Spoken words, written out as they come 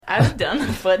I've done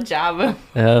a foot job.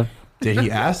 Yeah. Did he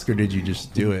ask or did you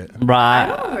just do it? I Right.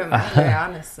 don't remember,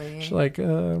 honestly. She's like, I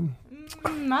don't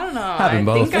know. Having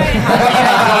both. Think I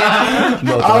had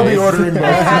the idea. I'll be ordering both.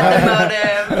 I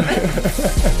had the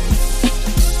motive.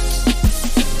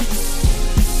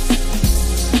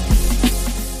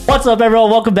 What's up, everyone?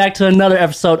 Welcome back to another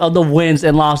episode of the Wins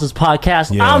and Losses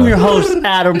podcast. Yeah. I'm your host,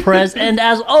 Adam Perez, and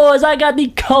as always, I got the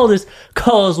coldest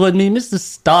co-host with me, Mr.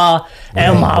 Star,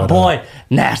 and my boy,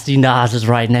 Nasty Nas is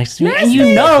right next to me. And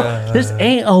you know, this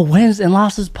ain't a Wins and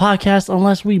Losses podcast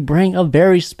unless we bring a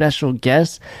very special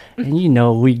guest. And you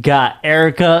know, we got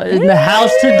Erica in the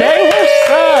house today. What's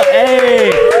up?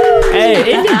 Hey,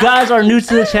 if you guys are new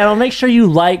to the channel, make sure you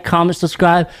like, comment,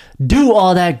 subscribe, do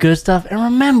all that good stuff. And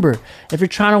remember, if you're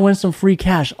trying to win some free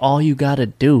cash, all you gotta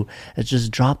do is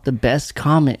just drop the best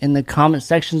comment in the comment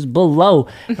sections below,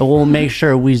 and we'll make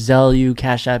sure we Zelle you,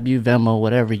 Cash App you, Venmo,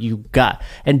 whatever you got.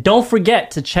 And don't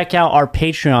forget to check out our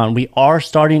Patreon. We are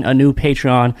starting a new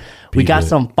Patreon. We got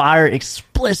some fire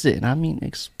explicit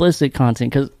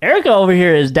content, because Erica over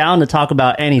here is down to talk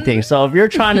about anything. So if you're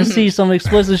trying to see some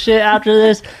explicit shit after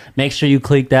this, make sure you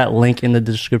click that link in the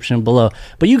description below.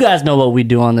 But you guys know what we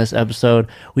do on this episode.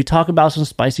 We talk about some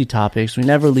spicy topics. We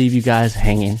never leave you guys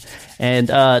hanging. And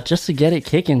just to get it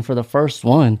kicking for the first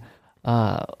one,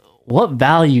 what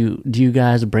value do you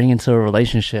guys bring into a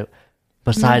relationship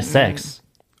besides sex?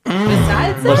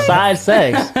 Besides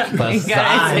sex. Besides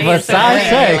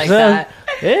sex. like that.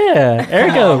 Yeah,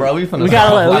 Erica. Bro, we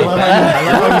gotta I love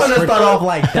how you start off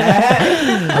like that.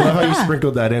 I love how you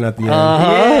sprinkled that in at the end.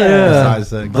 Yeah. Besides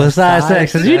sex. Besides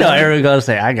sex, because you know Erica gonna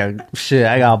say, I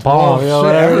got balls,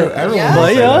 whatever. Everyone But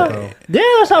say that, though.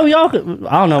 yeah, that's how we all. I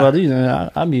don't know about these.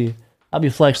 I'll be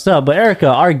flexed up. But Erica,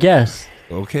 our guest,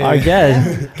 Okay.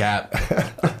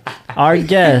 our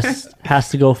guest has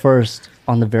to go first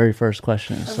on the very first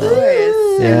question. Of So. course.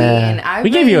 Yeah, I mean, we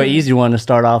gave you an easy one to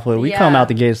start off with. We Yeah. come out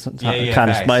the gates kind of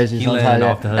facts. spicy He sometimes. letting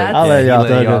off the hook. I'll let you off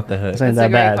the hook. the hook. This ain't It's a that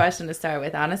great bad. question to start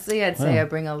with. Honestly, I'd say I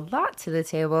bring a lot to the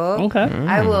table. Okay.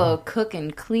 I will cook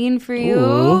and clean for you.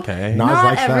 Ooh. Okay. Nas Not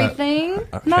likes that. everything.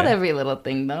 Not Okay. every little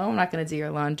thing, though. I'm not going to do your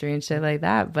laundry and shit like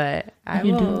that, but I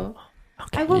You will. do.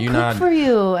 I will You cook not- for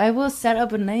you. I will set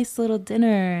up a nice little dinner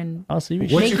and I'll see you.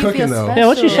 What make you you cooking, feel though? special. Yeah,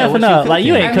 what you chefing up? Like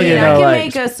you ain't I cooking mean, I no can like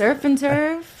make a surf and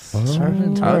turf. surf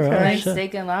and turf. Okay. Alright, Like shit.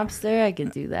 steak and lobster, I can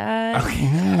do that.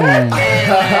 And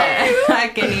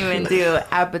I can even do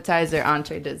appetizer,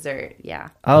 entree, dessert. Yeah.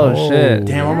 Oh shit!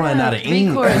 Damn, I'm running out of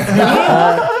ink. 3-course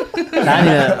meal. Not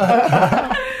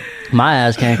even- my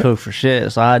ass can't cook for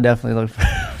shit, so I definitely look for.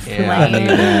 Yeah, I knew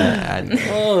that.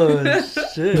 Oh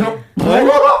shit!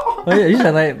 What? You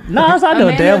said like no, I know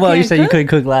Amanda damn well you can't said you cook? couldn't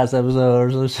cook last episode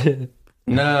or some shit.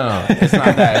 No, it's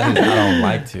not that. It's just I don't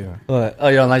like to. What? Oh,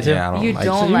 you don't like to? Yeah, I don't You like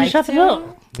don't to. you like shut to? it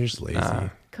up. You're just lazy.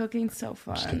 Cooking's so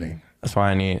fun. Just kidding. That's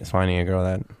why I need a girl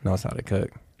that knows how to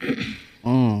cook.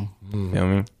 Mm. Feel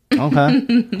me?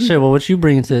 Okay. Shit. Well, what you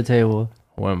bringing to the table?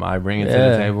 What am I bringing to Yeah.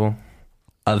 the table?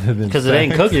 Other than Because it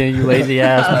ain't cooking, you lazy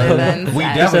ass. Other than We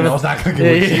sex. definitely know it's not cooking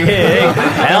Yeah, with you.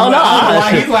 Hell no.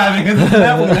 Why he's laughing? Because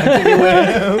that was not cooking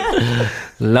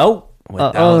with him. Nope.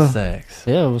 Without sex.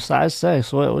 Yeah, besides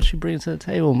sex, what you bring to the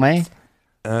table, man?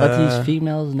 Let these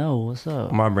females know what's up.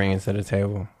 What am I bringing to the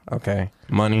table? Okay,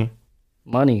 money.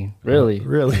 Money, really,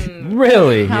 Really?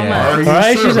 really. How Yeah. much? All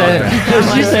right, she said.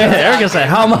 She said. Erica said,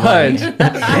 "How much?"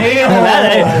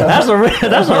 That's a reasonable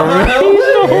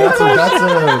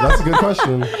That's a good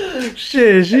question.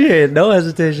 shit. She had no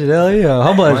hesitation. Hell yeah.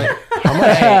 How much?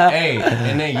 Hey,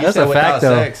 and then you That's said a without fact,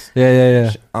 though. sex.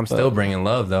 Yeah. I'm still bringing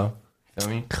love, though. Feel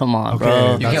me? Come on, Okay.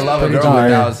 bro. You That's can love a pretty girl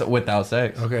hard. without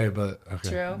sex. Okay, but okay.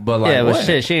 True. But like, Yeah, but what?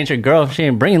 shit, she ain't your girl. She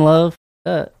ain't bringing love.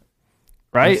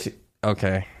 Right?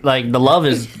 Okay. Like the love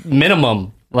is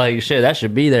minimum. Like shit, that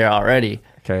should be there already.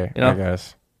 Okay. You know? I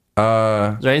guess.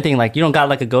 Is there anything like you don't got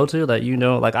like a go to that you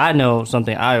know? Like I know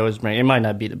something I always bring. It might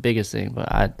not be the biggest thing,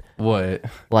 but I What?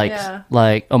 like Yeah.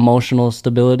 like emotional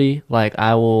stability. Like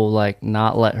I will like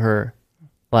not let her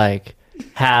like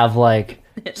have like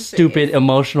stupid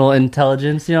emotional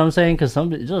intelligence. You know what I'm saying? Because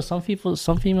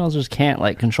some females just can't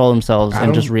like control themselves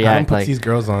and just I don't react put like. these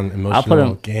girls on I'll emotional put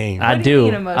them. game. I What do you do.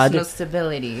 mean I emotional do.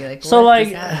 stability? Like, So, what like,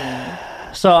 does that mean?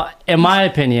 So, in my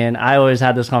opinion, I always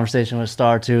had this conversation with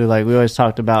Star too. Like, we always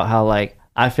talked about how, like,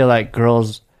 I feel like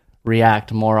girls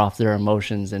react more off their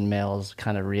emotions and males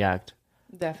kind of react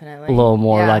Definitely. a little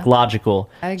more, Yeah. like, logical.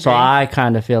 I So, agree. I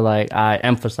kind of feel like I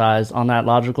emphasize on that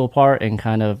logical part and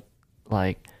kind of,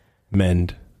 like,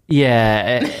 Mend.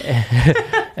 yeah,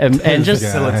 and just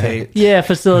Facilitate. yeah,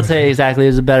 facilitate exactly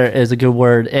is a good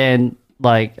word. And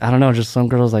like, I don't know, just some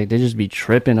girls, like, they just be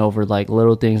tripping over, like,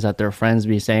 little things that their friends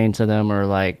be saying to them, or,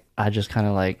 like, I just kind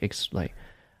of, like,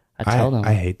 I tell them.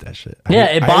 I hate that shit. Yeah,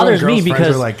 it bothers me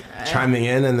because... are, like, chiming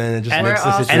in, and then it just makes the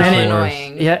also situation worse.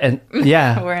 annoying. Yeah, and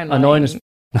yeah, We're annoying as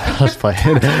I was playing.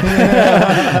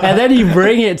 And then you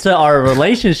bring it to our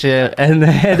relationship, and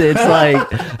then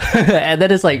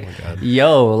it's like,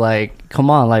 yo, like, come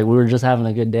on, like, we were just having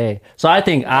a good day. So I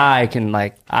think I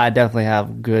definitely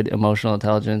have good emotional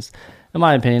intelligence. In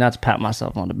my opinion, not to pat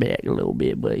myself on the back a little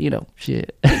bit, but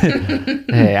shit.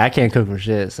 Hey, I can't cook for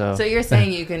shit, so. So you're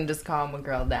saying you can just calm a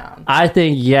girl down? I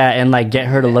think, yeah, and like get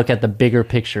her to look at the bigger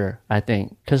picture. I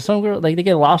think because some girls, like, they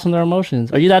get lost in their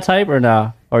emotions. Are you that type or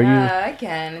no? Or you? I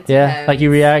can. It Yeah, depends. like you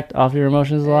react off your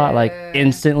emotions a lot, like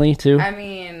instantly too. I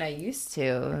mean, I used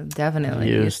to. Definitely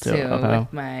used to. Okay.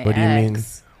 With my What do you mean?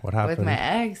 ex. What happened? With my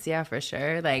ex, yeah, for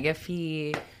sure. Like if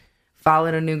he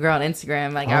followed a new girl on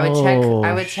Instagram, like I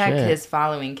would check shit. his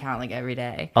following count like every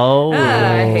day. Oh,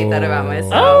 I hate that about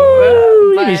myself.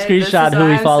 Oh, but you screenshot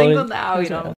who he followed. Single now, you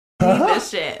don't need this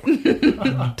shit. damn.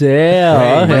 But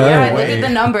Okay. yeah, I look at the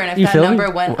number, and if You that feel me?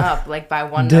 number went up like by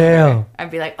one Damn. number,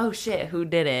 I'd be like, oh shit, who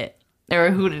did it? Or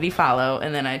who did he follow?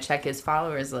 And then I check his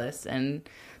followers list, and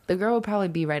the girl would probably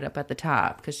be right up at the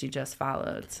top because she just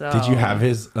followed. So Did you have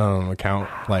his account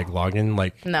like login?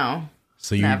 Like, no?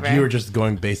 so you never. were just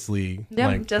going basically Yep,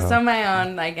 like just on my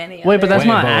own, like any. Wait, but that's other.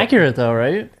 not accurate though,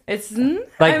 right? It's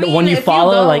Like I mean, when you if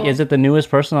follow, go- like, is it the newest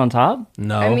person on top?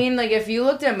 no. I mean, like if you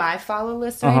looked at my follow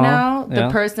list right Uh-huh, now, the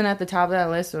yeah. person at the top of that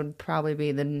list would probably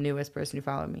be the newest person who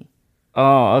followed me.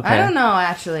 Oh, okay. I don't know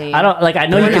actually. I don't like. I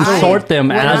know you When can I- sort them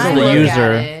when as I the look user.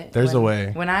 at it, There's a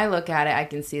way. When I look at it, I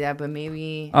can see that, but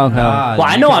maybe. Okay. Nah, well,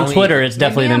 I you know can on only- Twitter it's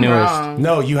definitely the maybe I'm newest. wrong.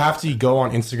 No, you have to go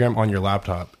on Instagram on your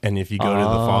laptop, and if you go to the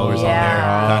followers on there,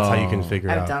 Yeah. that's how you can figure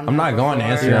I've out. done. I'm that not going to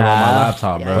before. Instagram on my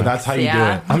laptop, bro. But that's how you Yeah.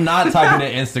 do it. I'm not typing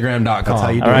in Instagram.com. That's how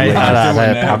you do All right, it. I'm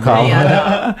doing that, I'll bro. call. Yeah,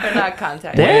 no, we're not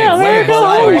contacting. Damn, Wait, there you but go.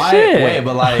 like, Holy why, shit. Wait,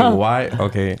 but like, why?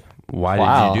 Okay, why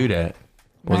Wow. did you do that?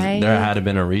 Right. There had to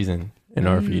been a reason in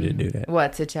order for you to do that.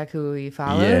 What, to check who he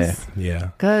follows? Yeah. Yeah.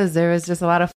 Because there was just a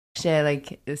lot of shit.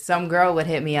 Like some girl would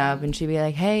hit me up and she'd be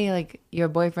like, hey, like your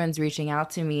boyfriend's reaching out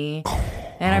to me.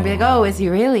 And I'd be like, oh, is he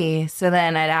really? So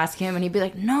then I'd ask him and he'd be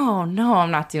like, no,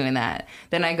 I'm not doing that.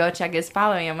 Then I go check his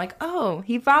following. I'm like, oh,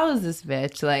 he follows this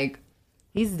bitch. Like,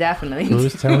 he's definitely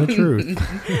Who's telling the truth?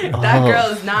 that girl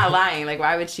is not lying. Like,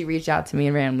 why would she reach out to me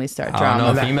and randomly start I drama?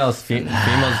 don't know. Females be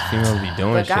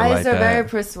doing But shit guys like are that. very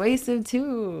persuasive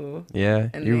too. Yeah,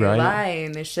 And you're they right. lie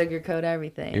and they sugarcoat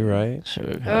everything. You're right. I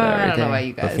don't know about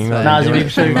you But guys. females Nah, be you doing- be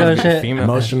sure you females go be- shit? female-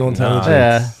 Emotional intelligence.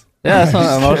 Yeah. Yeah, that's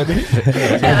not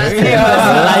emotional.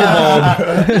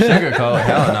 Sugarcoat?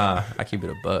 Hell nah. I keep it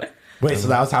a buck. Wait, so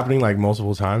that was happening like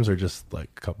multiple times, or just like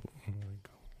a couple?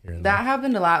 Here and That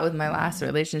happened a lot with my last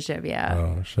relationship, yeah. there?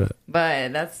 Oh shit!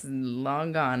 But that's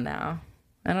long gone now.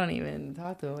 I don't even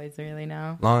talk to boys really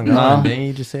now. Long No. gone. Didn't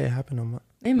you just say it happened on my...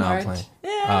 In No, I'm March. playing.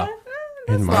 Yeah. In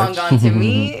That's long March? gone to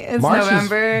me. It's March is-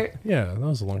 November. Yeah, that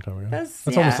was a long time ago. That's-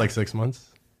 That's yeah. almost like 6 months.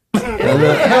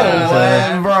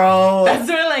 Yeah. bro. That's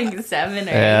more like 7 or 8.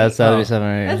 Yeah, that's 77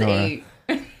 or 8. That's somewhere. 8.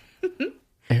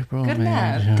 April, Good May,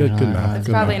 math. June, Good July, math. It's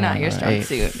Good probably math. not your strong 8.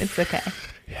 suit. It's okay.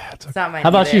 Yeah, it's It's not mine How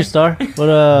about either. you, Star?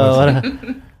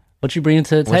 What you bringing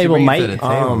to the What you table, bringing mate? to the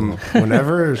table?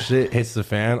 Whenever shit hits the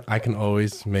fan, I can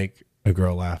always make a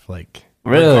girl laugh, like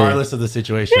Really? regardless of the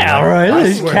situation. Yeah, Like, right. I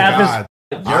This swear cap to is- God.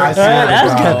 I That's swear to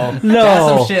that's God. good. No. That's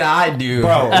some shit I do.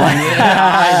 Bro, like,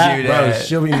 I do bro, that.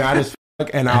 she'll be mad as fuck,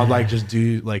 and I'll like just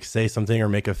do like say something or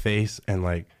make a face, and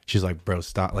like she's like, bro,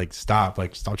 stop trying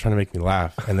to make me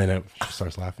laugh, and then she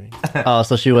starts laughing. Oh,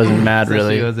 so she wasn't mad, So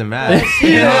really. She wasn't mad.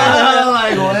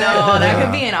 Like, no, that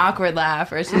could be an awkward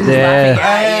laugh, or she's just Damn. laughing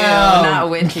at you, not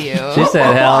with you. She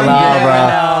said, hell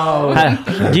no,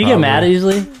 no. bro. Do you get mad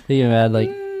easily? Do you get mad, like,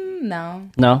 No,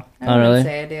 no? I Oh, wouldn't really?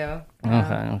 say I do.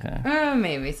 Okay.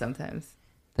 Maybe sometimes.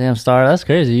 Damn, Star, that's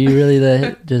crazy. You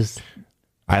really just...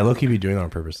 I low key be doing that on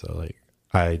purpose though. Like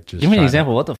I just Give me an try to-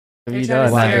 example. What the f*** have You're you trying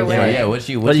to done? steer Yeah, away. yeah.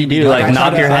 What do you do? doing? Like, I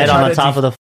knock try your to- I head try on the to top of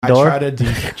the I door?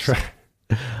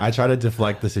 I try to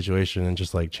deflect the situation and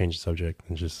just like change the subject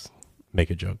and just make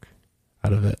a joke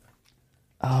out of it.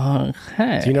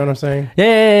 Okay. Do you know what I'm saying?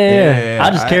 Yeah.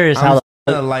 I'm just curious how...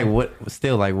 Like, what?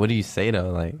 Still, like, what do you say though?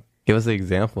 Like, give us an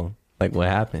example. Like, what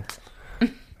happened?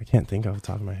 I can't think off the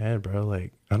top of my head, bro.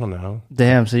 Like I don't know.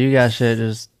 Damn, so you got shit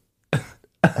just...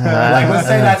 Like let's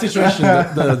say that situation,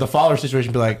 the follower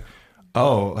situation, be like,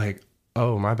 oh,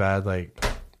 my bad. Like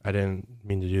I didn't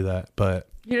mean to do that, but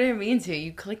You didn't mean to.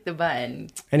 You clicked the button.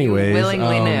 anyways, You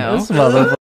willingly knew. This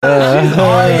motherfucker.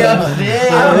 Already up shit.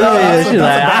 She's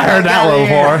like, I heard that one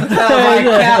before. Sounds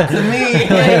like cap to me.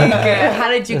 Like, how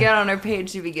did you get on her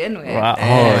page to begin with? Wow.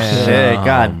 Oh shit!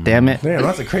 God damn it! Damn,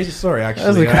 that's a crazy story,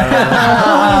 actually.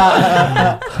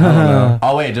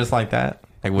 Oh wait, just like that?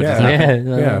 Like what just Yeah. happened?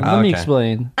 Yeah, Yeah. let me Okay.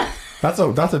 explain. That's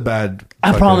a bad. I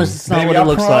fucking- promise it's not Baby, what it I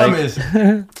looks promise.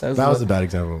 like. That was a bad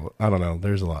example. I don't know.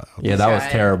 There's a lot. Yeah, that was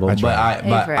Tried. terrible. I But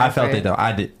tried. I felt it though.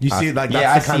 I did. You see, I- like, yeah,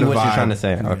 that's I the kind see of what you're vibe. trying to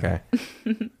say. Yeah. Okay.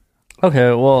 Okay,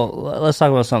 well, let's talk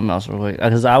about something else real quick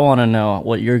because I want to know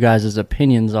what your guys'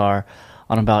 opinions are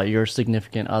on about your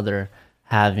significant other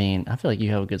having. I feel like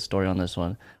you have a good story on this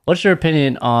one. What's your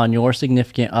opinion on your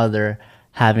significant other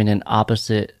having an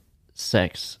opposite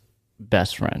sex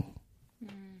best friend,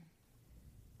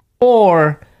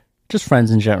 or just friends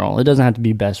in general? It doesn't have to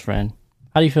be best friend.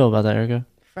 How do you feel about that, Erica?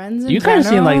 Friends in You kind of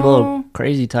seem like a little general?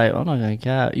 crazy type. I'm not gonna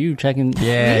cap. You checking?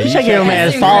 Yeah, you you checking your checking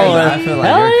man's his following. I feel like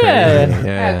Hell you're yeah. crazy.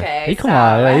 Yeah. Okay. Hey, come so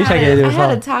on, yeah, you I check had, it I had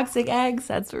a out. toxic ex.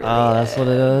 That's really That's what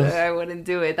it is. I wouldn't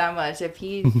do it that much if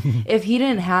he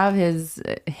didn't have his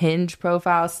Hinge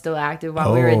profile still active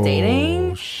while we were Oh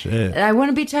dating. shit! I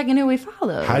wouldn't be checking who we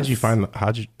followed. How'd you find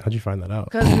that out?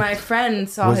 Because my friend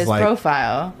saw Was his like-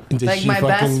 profile. Did Like she my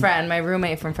best fucking- friend, my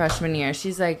roommate from freshman year.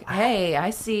 She's like, "Hey,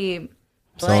 I see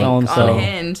blank So-and-so. on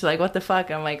Hinge. Like, what the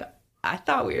fuck?" I'm like, "I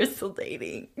thought we were still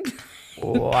dating." It's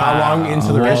How long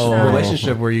into the Whoa.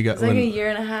 relationship were you guys? like a year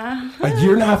and a half. A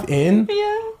year and a half in?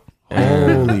 Yeah.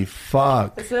 Holy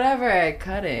fuck! It's whatever. I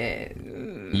cut it.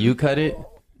 You cut it?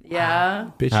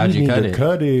 Yeah. Bitch, How'd you need cut to it?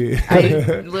 Cut it.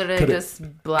 I literally Cut it.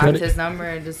 just blocked it. his number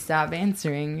and just stopped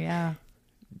answering. Yeah.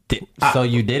 So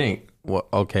you didn't? Well,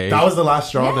 okay. That was the last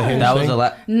straw of the Yeah. Hinge That was thing? a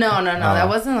lot. No. That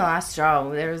wasn't the last straw.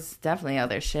 There was definitely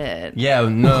other shit. Yeah,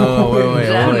 no, wait,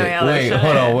 Definitely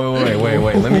hold on,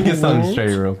 wait. Let me get something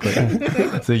straight real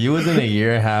quick. So you was in a year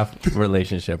and a half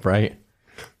relationship, right?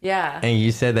 Yeah. And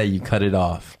you said that you cut it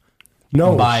off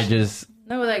No. by just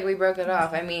No, like we broke it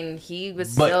off. I mean, he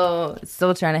was But-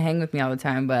 still trying to hang with me all the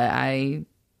time, but I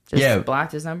just Yeah.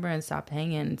 blocked his number and stopped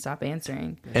hanging, stopped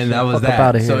answering. and that was Fuck up that.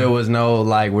 outta So here. it was no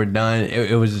like we're done.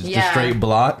 It was just a Yeah. straight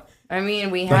block. I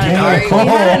mean, we had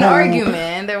an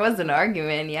argument. There was an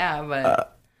argument, yeah, but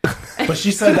But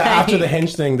she said that after the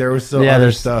Hinge thing, there was still Yeah, other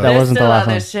there's- stuff. that there's wasn't the still last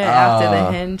other one. shit after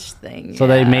the Hinge thing. So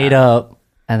they yeah. made up,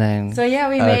 and then So yeah,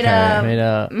 we made Okay. up. made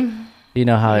up. You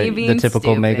know how Me the being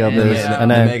typical makeup stupid, is, yeah. and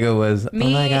the then mega was Me oh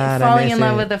my God, I falling miss in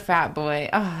love it. with a frat boy.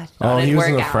 Oh, Oh, it he was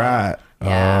in work a out. frat.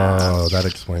 Yeah. Oh, that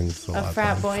explains a A lot.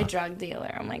 frat then. boy drug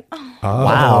dealer. I'm like, oh. Oh,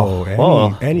 Wow. And,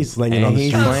 Whoa. and he's slinging And on the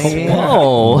he's streets. slinging?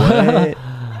 whoa. What?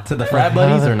 To the frat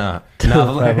buddies or not?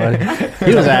 No,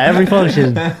 He was at every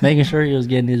function, making sure he was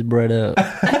getting his bread up.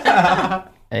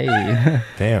 Hey,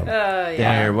 Damn. Yeah,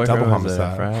 yeah, your boyfriend Double was a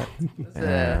homicide. frat. it's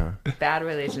a bad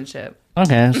relationship.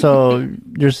 okay. So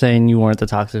you're saying you weren't the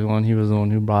toxic one; he was the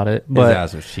one who brought it. His But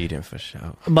ass was cheating for sure.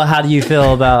 but how do you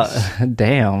feel about?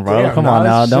 Damn, bro, Damn, come on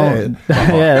now, no don't. shit.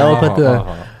 Yeah, don't put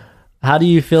the. How do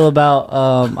you feel about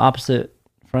opposite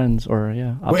friends or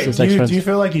opposite Wait, sex do friends? you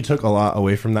feel like you took a lot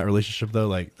away from that relationship though?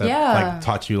 Like that Yeah. like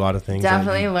taught you a lot of things. that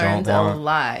Definitely you learned don't a want?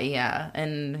 lot, yeah.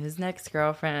 And his next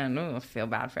girlfriend, ooh, I feel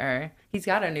bad for her. He's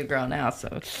got a new girl now, so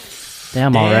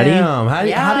Damn, already? Damn, how do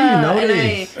you know and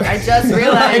this? I just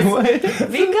realized Like, what?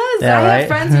 because Yeah, I right? have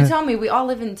friends who tell me we all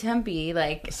live in Tempe.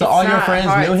 Like, So it's all your not friends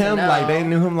hard knew to him? know. Like they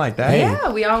knew him like that?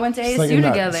 Yeah, we all went to Slinging ASU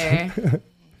nuts. together.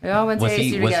 We all went to Was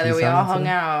he- ASU was together. he We all selling hung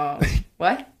out.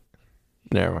 What?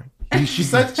 Never mind. She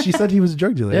said he was a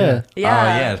drug dealer. Yeah. Yeah.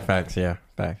 Oh yeah, facts. Yeah,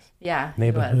 facts. Yeah. he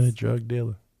Neighborhood was. drug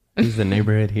dealer. He's the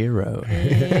neighborhood hero.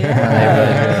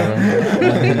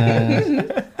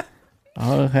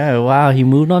 Okay, wow, he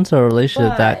moved on to a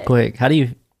relationship that But- quick. How do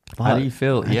you? How do you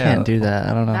feel? I Yeah. can't do that.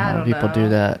 I don't know I how don't people know. do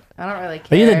that. I don't really Are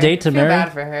care. you the date to I feel marry?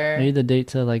 bad for her. Are you the date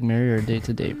to like marry or a date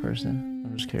to date person?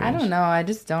 I'm just curious. I don't know. I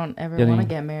just don't ever Getting- want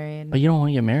to get married. But you don't want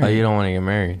to get married. Oh, you don't want to get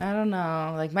married? I don't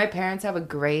know. Like my parents have a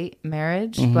great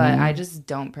marriage, Mm-hmm. but I just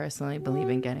don't personally believe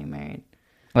in getting married.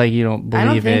 Like you don't I don't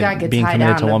believe think I in could being tie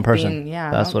committed down to one person. Being,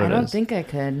 yeah, That's what I it don't is. think I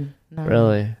could. No.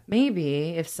 Really? Maybe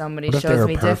if somebody What if they shows were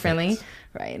me perfect? differently.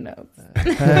 Right, no.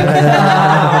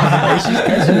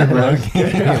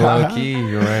 Low key,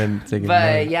 you ran to get But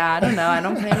married. yeah, I don't know. I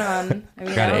don't plan on. I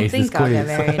mean, I Gotta don't ace this think I'll get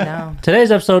quiz. married now.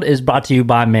 Today's episode is brought to you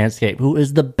by Manscaped, who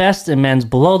is the best in men's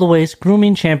below the waist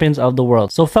grooming champions of the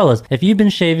world. So fellas, if you've been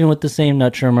shaving with the same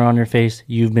nut trimmer on your face,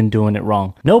 you've been doing it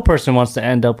wrong. No person wants to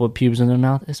end up with pubes in their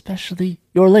mouth, especially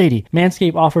your lady.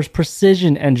 Manscaped offers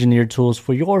precision engineered tools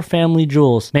for your family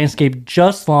jewels. Manscaped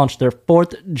just launched their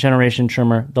 4th generation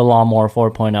trimmer, the Lawnmower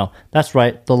 4.0. That's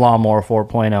right, the Lawnmower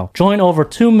 4.0. Join over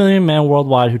 2 million men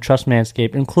worldwide who trust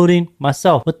Manscaped, including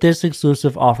myself, with this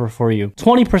exclusive offer for you.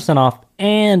 20% off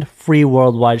and free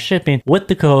worldwide shipping with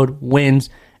the code WINS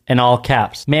in all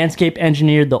caps. Manscaped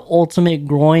engineered the ultimate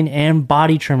groin and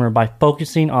body trimmer by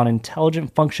focusing on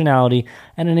intelligent functionality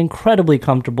and an incredibly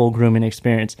comfortable grooming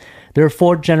experience. Their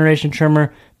 4th generation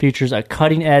trimmer features a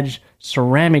cutting-edge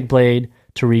ceramic blade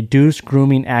to reduce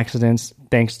grooming accidents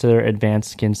thanks to their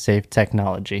advanced skin-safe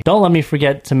technology. Don't let me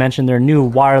forget to mention their new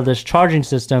wireless charging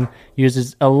system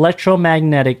uses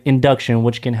electromagnetic induction,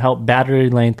 which can help battery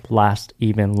length last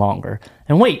even longer.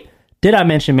 And wait, did I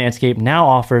mention Manscaped now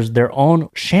offers their own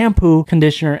shampoo,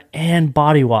 conditioner, and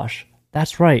body wash?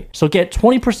 That's right. So get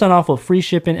 20% off with free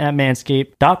shipping at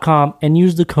manscaped.com and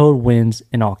use the code WINS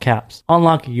in all caps.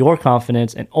 Unlock your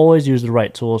confidence and always use the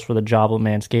right tools for the job with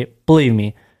Manscaped. Believe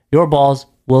me, your balls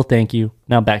will thank you.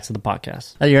 Now back to the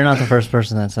podcast. You're not the first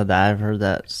person that said that. I've heard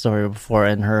that story before,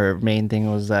 and her main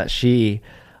thing was that she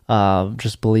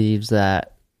just believes that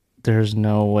there's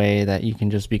no way that you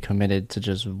can just be committed to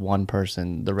just one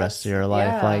person the rest of your life.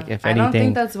 Yeah. Like, if I anything, don't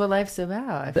think that's what life's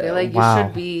about. I feel like you Wow.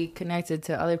 should be connected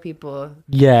to other people.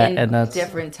 Yeah, in and that's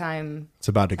different It's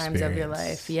about times experience. of your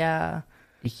life. Yeah,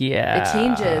 yeah. it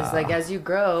changes. Like as you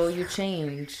grow, you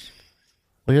change.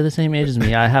 well, you're the same age as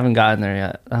me. I haven't gotten there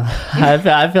yet.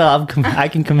 I feel I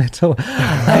can commit to. Okay,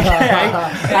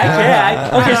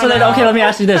 so then let me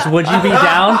ask you this: Would you be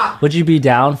down? Would you be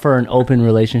down for an open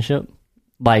relationship?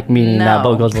 Like meaning that No.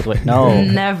 both goes both ways. No.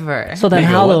 Never. So then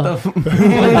how What the? the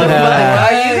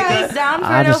Are you guys down for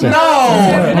I an just open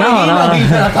said-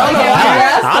 relationship?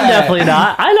 I'm definitely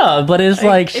not. I know, but it's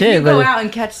like If shit. you go But out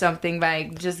and catch something by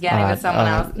just getting with someone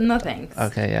else, no thanks.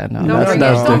 Okay, yeah, no. Don't bring it,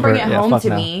 that's don't bring it different. Yeah, home fuck to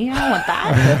no. me. I don't want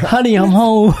that. honey, I'm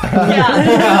home.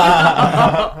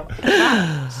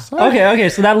 Okay.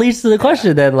 So that leads to the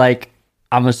question then. Like,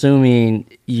 I'm assuming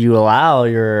you allow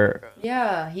your.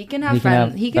 Yeah, he can have He can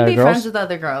friends. have He can other be girls? friends with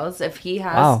other girls if he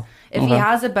has. Wow. If he Okay.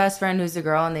 has a best friend who's a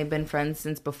girl and they've been friends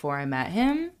since before I met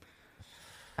him.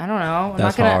 I don't know.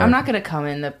 That's I'm hard. not gonna come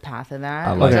in the path of that.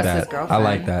 I like That's that. his I girlfriend.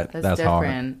 like that. That's hard.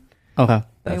 different. Okay. I mean,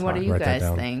 That's what do hard. you Write that guys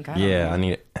down. think? I don't Yeah, know. I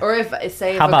need it. Or if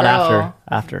say How if about a girl,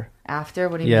 after? After?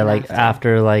 What do you Yeah, mean? like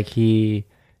after like he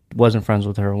wasn't friends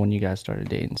with her when you guys started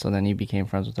dating, so then he became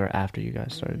friends with her after you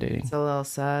guys started dating. It's a little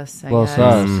sus. I Little guess.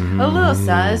 sus. A little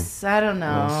sus. I don't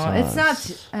know. It's not.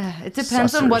 It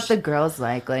depends on what Sussers. the girl's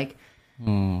like. Like,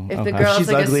 if the okay. girl's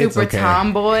she's like ugly, a it's super okay.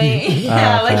 tomboy,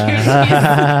 yeah, like if she's.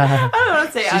 I don't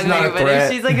want to say not ugly, a but threat.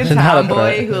 if she's like a She's not a tomboy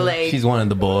threat. who like. She's one of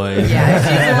the boys.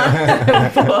 Yeah,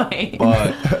 she's one boy.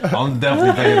 But I'm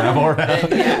definitely thinking that more.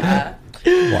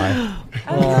 Yeah,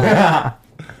 Why?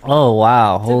 Oh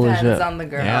wow! Holy depends shit! on the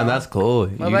girl. Yeah, that's cool.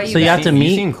 What about you So you have guys? to meet-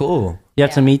 You seem cool. You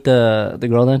have to meet the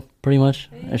girl then, pretty much.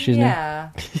 If she's Yeah.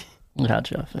 new.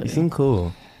 Gotcha. You seem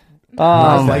cool.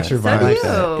 I like your So vibe. do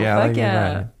you. Yeah, I Fuck like your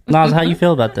yeah. vibe. Nas, how you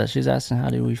feel about that? She's asking, how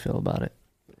do we feel about it?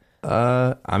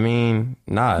 I mean,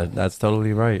 nah, that's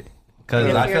totally right. Cause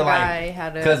If I your feel guy like,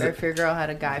 had a, 'cause- or if your girl had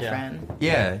a guy friend.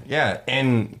 yeah,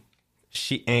 and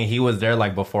he was there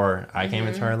like before I came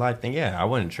into her life. Then yeah, I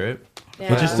wouldn't trip.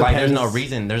 Yeah. It just Like, there's no depends.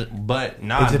 reason. But It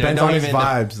there depends don't on his even de-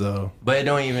 vibes, though. but it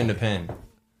don't even depend.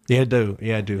 Yeah, it do.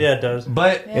 Yeah, it do. it does.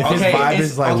 But If his vibe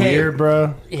is like weird,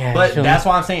 bro. Yeah, But that's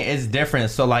why I'm saying it's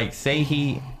different. So like,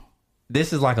 say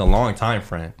this is like a long time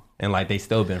friend, and like they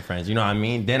still been friends. You know what I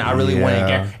mean? Then I really wouldn't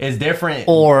Yeah. care. It's different.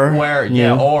 Or where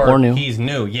new, or new. he's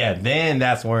new. Yeah, then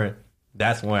that's where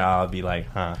I'll be like,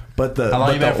 huh? But the How long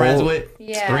but you been the friends old- with?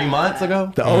 Yeah. 3 months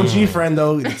ago. The OG friend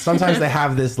though, sometimes they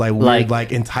have this like weird Like-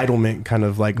 entitlement kind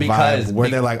of like Because- vibe where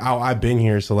they're like, oh, I've been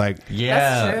here, so like Yeah,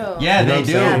 That's true. yeah, You know they what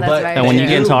do. I'm saying? Yeah, but that's And when they you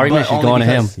get do, into arguments, but you're going to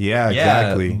only him. because- yeah,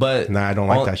 exactly. but nah, I don't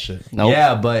like that shit. Nope.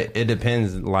 Yeah, but it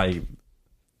depends. Like,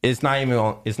 it's not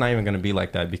even gonna be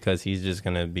like that because he's just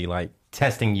gonna be like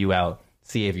testing you out,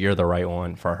 see if you're the right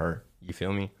one for her. You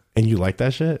feel me? And you like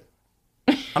that shit?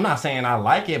 I'm not saying I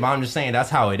like it, but I'm just saying that's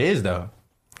how it is, though.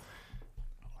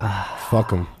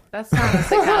 Fuck him. That's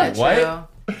honestly kind of What?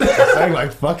 true. Saying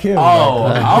like fuck him. Oh,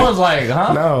 I was like,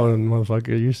 huh? No,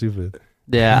 motherfucker, you're stupid.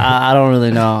 Yeah, I don't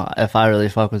really know if I really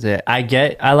fuck with it.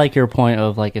 I like your point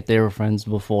of like if they were friends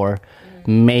before,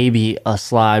 maybe a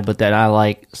slide, but then I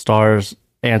like Star's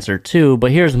answer too.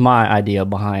 But here's my idea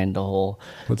behind the whole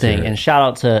thing. hear it. And shout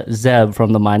out to Zeb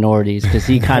from the Minorities because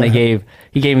he kind of gave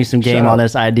me some game Shout on out.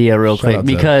 this idea real Shout quick. out,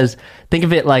 Zeb. Because think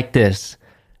of it like this.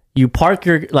 You park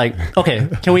your okay.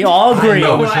 Can we all agree?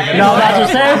 No, I'm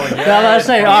about to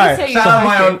say. All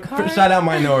right. Shout out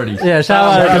minorities. Yeah,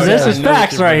 shout out because this is Yeah,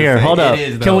 facts right here. Hold up. It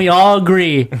is, Can we all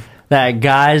agree that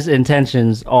guys'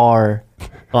 intentions are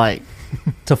like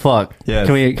to fuck. Yes.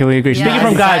 Can we agree? Speaking Yes,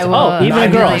 from guys, I will. even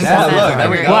 90%. girls. Yeah, look, there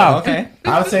we go. Wow. Okay.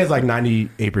 I would say it's like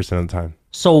 98% of the time.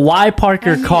 So why park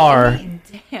your car?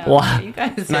 Damn, Why? you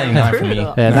guys 99 are for me.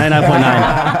 brutal. Yeah,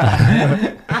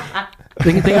 99.9.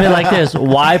 think of it like this: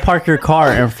 why park your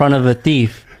car in front of a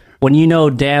thief when you know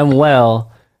damn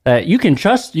well that you can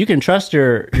trust your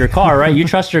car, right? You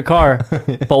trust your car,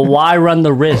 but why run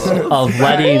the risk of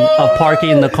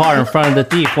parking the car in front of the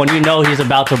thief when you know he's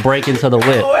about to break into the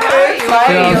whip? Why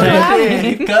You know are what you I'm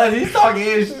laughing? Because he's talking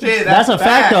his shit. That's a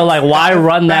fact though. Like, why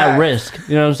run that risk?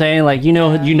 You know what I'm saying? Like, you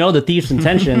know the thief's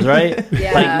intentions, right?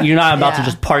 Yeah. Like, you're not about to Yeah.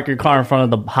 just park your car in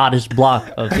front of the hottest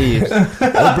block of thieves. So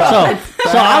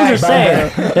I'm just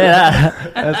saying, yeah.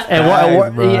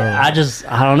 Yeah,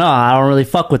 I don't know. I don't really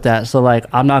fuck with that. So like,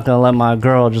 I'm not gonna let my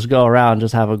girl just go around and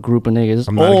just have a group of niggas,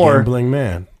 I'm not a gambling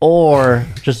man. or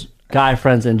just guy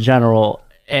friends in general.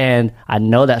 And I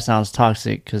know that sounds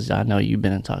toxic because I know you've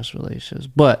been in toxic relationships,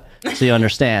 but so you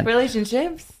understand.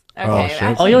 Relationships? Oh, Okay.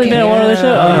 shit. Oh, you only been in one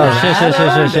relationship?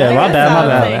 Oh, shit. My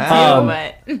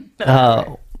bad.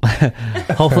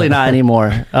 Hopefully not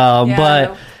anymore.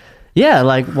 But yeah,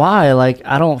 like why? Like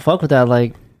I don't fuck with that.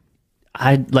 Like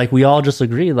we all just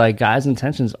agree. Like guys'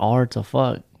 intentions are to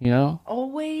fuck. You know?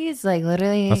 Always, like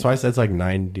literally. That's why I said it's like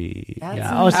 90.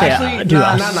 Yeah, I would say, Actually, dude,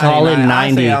 nah, a not solid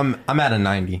 99. 90. I'm at a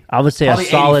 90. I would say Probably a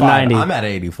solid 85. 90. I'm at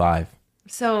 85.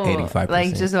 So, 85%.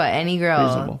 like, just what any girl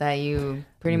Reasonable. that you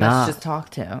pretty Nah. much just talk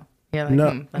to. You're like,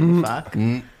 No. let me fuck.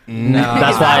 No,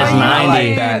 That's why it's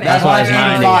 90. That's why it's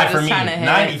 90. 85 for Just me. trying to hit.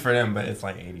 90 for them, but it's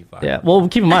like 85. Yeah. Well,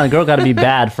 keep in mind, the girl got to be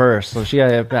bad first, so she got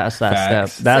to pass that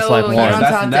Facts. step. That's So like you one. don't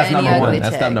talk to That's any number one. ugly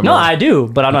That's chick. step number No, one. I do,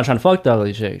 but I'm not trying to fuck the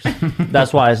ugly chicks.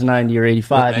 That's why it's 90 or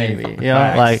 85, maybe. You know,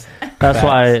 Facts. like that's Facts.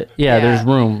 why. Yeah, there's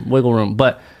Yeah. wiggle room.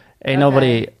 But ain't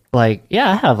nobody like.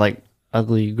 Yeah, I have like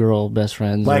ugly girl best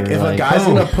friends. Like, or, if like, a guy's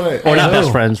gonna put. or not Who?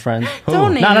 best friends, friends.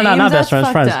 Don't name No, names. not best That's friends,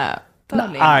 fucked friends. up. All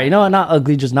Don't name right, you know what? Not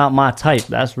ugly, just not my type.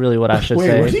 That's really what I should Wait,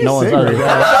 say. what do you No one's say, ugly. bro?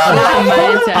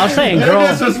 I'm saying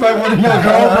girls. Disrespect one of your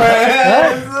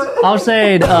girlfriends. I'm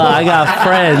saying I got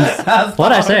friends. What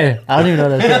did I say? I don't even know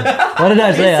what I said. What did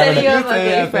I say? I don't Said know. you have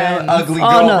ugly friends. Ugly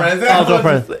Oh no! girlfriends. Oh,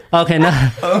 girlfriends. Okay, no.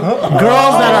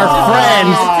 Girls that are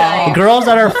friends. Girls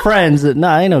that are friends.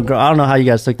 Nah, I ain't no girl. I don't know how you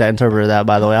guys took that, interpreted that.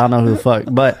 By the way, I don't know who the fuck,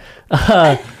 but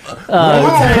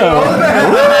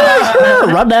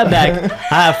run that back.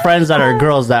 I have friends that are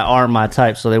girls that aren't my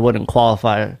type, so they wouldn't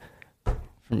qualify for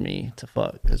me to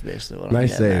fuck. Is basically what I'm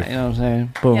Nice getting at, save. you know what I'm saying?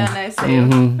 Boom. Yeah, nice save.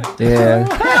 Yeah.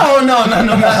 Oh, no.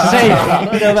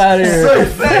 Safe. Get out of here.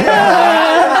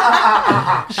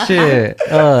 Shit.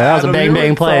 That was a bang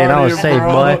bang play, and I was safe,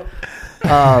 boy.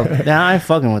 Nah, I ain't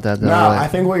fucking with that though. No, Like, I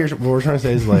think what we're trying to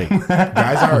say is like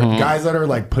guys that are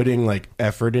like putting like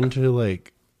effort into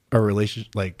like a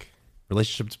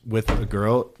relationships with a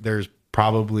girl. There's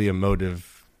probably a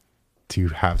motive to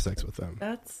have sex with them,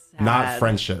 That's sad. not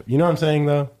friendship. You know what I'm saying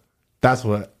though? That's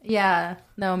what Yeah,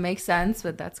 no, makes sense,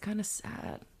 but that's kind of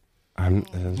sad. I'm.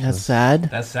 that's sad.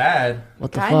 That's sad.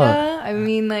 What the fuck? Kinda. I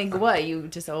mean, like, what? You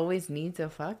just always need to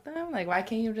fuck them? Like, why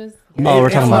can't you just? Oh, we're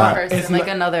talking about- person, it's like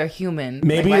not- another human.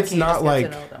 Maybe like, why it's can't you not just like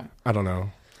get to know them? I don't know.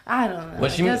 I don't know.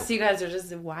 What I you mean- guess you guys are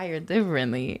just wired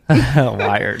differently.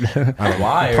 Wired.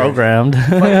 Wired. Programmed.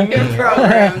 You're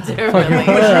programmed differently.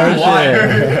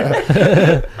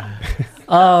 Wired.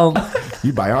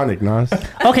 You bionic, Nas.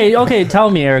 Okay. Tell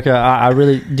me, Erica. I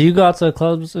really. Do you go out to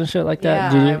clubs and shit like that?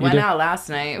 Yeah, do you, I you went do? out last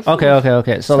night.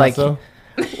 Okay. So like, So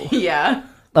Yeah.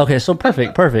 okay. So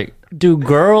perfect. Do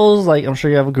girls like? I'm sure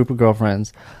you have a group of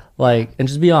girlfriends. Like, and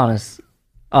just be honest.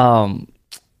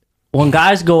 When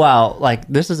guys go out, like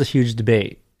this is a huge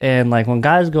debate, and like when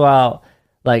guys go out,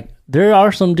 like there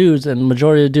are some dudes, and the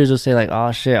majority of dudes will say like,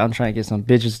 "Oh shit, I'm trying to get some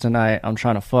bitches tonight. I'm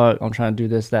trying to fuck. I'm trying to do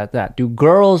this, that." Do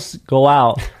girls go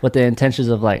out with the intentions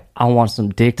of like, "I want some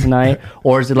dick tonight,"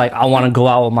 or is it like, "I want to go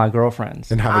out with my girlfriends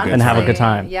and have a good and have a time. good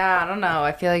time"? Yeah, I don't know.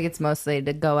 I feel like it's mostly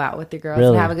to go out with the girls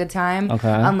Really? and have a good time.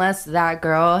 Okay. Unless that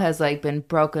girl has like been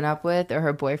broken up with or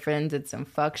her boyfriend did some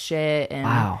fuck shit and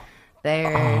Wow.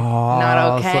 they're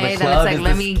not so okay. the Then club it's like, is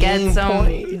let the me get scheme some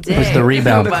point. dick. It's the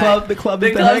rebound. But The club the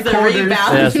is the club's the headquarters.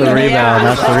 rebound. Yeah, it's the rebound.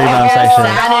 That's the rebound Like, section.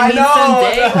 sad and need some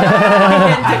dick.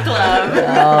 Hit the club.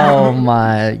 Oh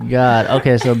my god.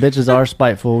 Okay, so bitches are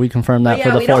spiteful. We confirmed that But for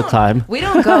yeah, the we fourth don't- time. We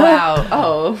don't go out.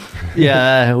 Oh,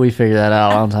 Yeah, we figured that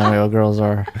out a long time ago. Girls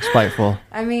are spiteful.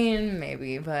 I mean,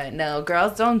 maybe, but no,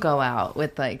 girls don't go out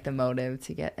with like the motive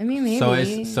to get. I mean, maybe.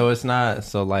 So it's not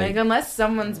so Like unless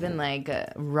someone's been like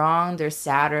wronged or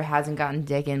sad or hasn't gotten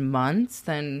dick in months,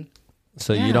 then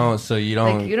So Yeah. you don't. So you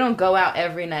don't. Like, you don't go out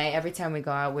every night. Every time we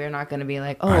go out, we're not going to be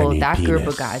like, I oh, need that group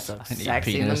penis. of guys are need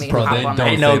sexy. penis. Let me Bro, hop they on don't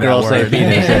that. Ain't no say girl that say word.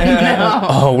 penis. No.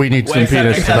 Oh, we need some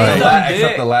penis except, tonight.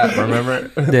 except the lap. Remember?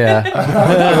 Yeah.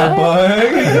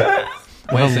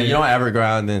 Wait, so you don't ever go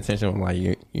out in the intention of like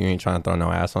you ain't trying to throw no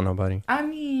ass on nobody? I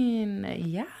mean,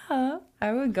 yeah.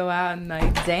 I would go out and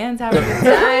like dance, have a good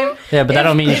time. Yeah, but that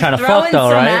don't mean you're trying to fuck throwing though,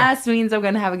 some right? ass means I'm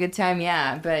gonna have a good time,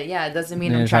 yeah. But yeah, it doesn't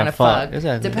mean Yeah, I'm you're trying to fuck.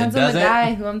 Exactly. Depends It on the doesn't?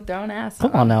 guy who I'm throwing ass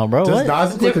Come on now, bro. Does What?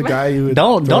 Nas look like a guy you would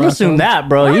Don't throw ass assume on? that,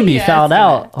 bro. You be Yeah, fouled assume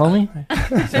out,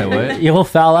 homie. Say what? You'll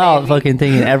foul out fucking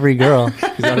thinking every girl.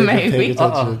 He's not even paying Maybe.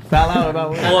 attention. Foul out about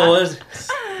what was?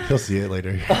 He'll see it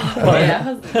later. Yeah,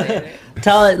 I was later.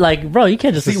 Tell it like, bro, you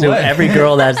can't just See assume what? every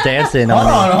girl that's dancing on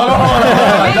you. Hold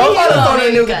on. Don't start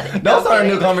a new. Got it. Don't start a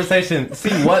new conversation. See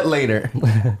what later?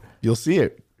 You'll see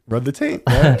it. Run the tape.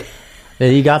 Man. Yeah,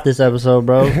 you got this episode,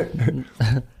 bro.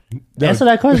 Answer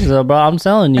that question, though, bro. I'm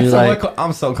telling you, like,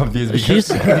 I'm so confused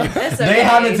she's because It's They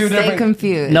have okay. it two Stay different-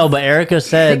 confused. no, but Erica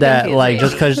said They that, confuse like, me.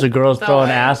 just because the girl's Don't throwing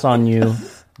worry. ass on you,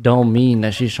 don't mean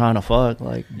that she's trying to fuck.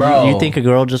 Like, Bro. you think a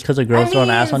girl just because a girl's throwing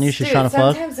ass on you, she's dude, trying to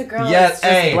fuck? Sometimes a girl Yes, is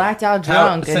just hey, blacked out how-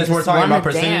 drunk. and since we're just talking about wanna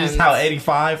percentages, dance. how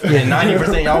 85 and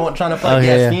 90% y'all want trying to fuck? Oh,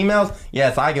 Yes, yeah. females.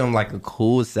 Yes, I give them like a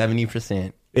cool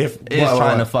 70%. If Is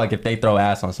trying to fuck if they throw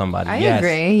ass on somebody. I yes.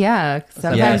 agree. Yeah.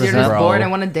 Sometimes Yes, you're just bro. bored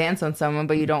and want to dance on someone,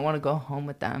 but you don't want to go home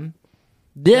with them.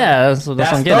 Yeah, that's what I'm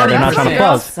That's getting at. They're not trying to 30%.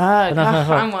 Girls fuck. suck. They're not trying to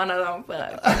fuck. I'm one of them.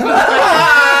 Fuck.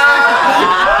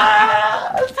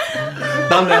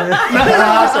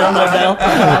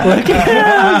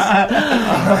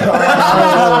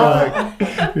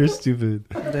 You're stupid.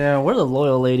 Damn, where the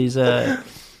loyal ladies at?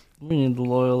 We need the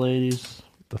loyal ladies.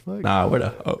 The fuck? Nah, where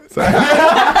the oh,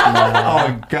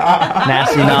 oh god.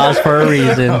 Nasty Nas for a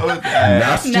reason.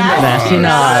 Nasty Nasty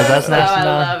Nas. That's Nasty I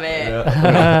Nas. love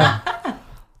it.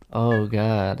 Oh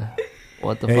god,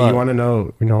 what the Hey, fuck? you want to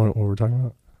know? You know what we're talking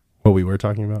about? What we were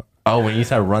talking about? Oh, when you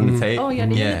said run the tape. Oh, yeah,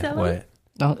 did you tell him? What?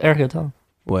 No, Erica, tell him.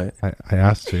 What? I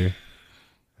asked her.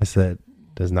 I said,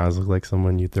 "Does Nas look like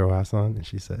someone you throw ass on?" And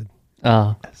she said,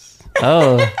 Oh.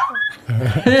 Oh.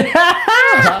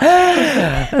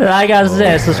 I gotta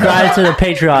say, subscribe to the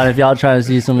Patreon if y'all trying to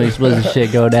see some explicit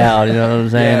shit go down. You know what I'm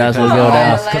saying? That's what go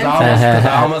down. Because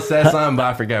I almost said something, but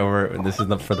I forget where this is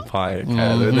for the pod.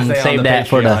 Save that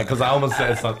for the- because I almost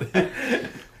said something.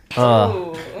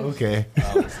 Ooh. "Okay,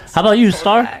 How about you,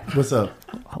 Star? what's up?"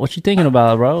 What you thinking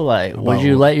about, bro? Like, would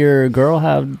you let your girl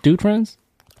have dude friends?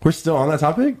 We're still on that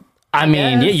topic. I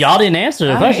mean, y'all didn't answer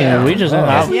the question. yeah. We just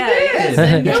Yeah,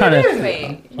 it You're is. trying to-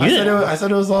 Me. I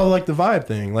said it was all like the vibe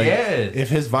thing. Like, Yes. if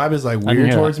his vibe is like didn't weird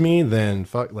hear towards me, then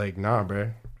fuck, like, nah, bro.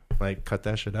 Like, cut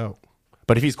that shit out.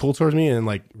 But if he's cool towards me and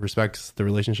like respects the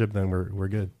relationship, then we're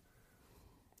good.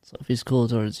 So if he's cool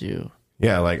towards you,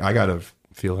 Yeah, like I gotta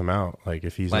feel him out. Like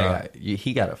if he's not, Like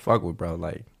he got to fuck with bro.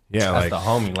 Like yeah, that's like the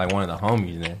homie, like one of the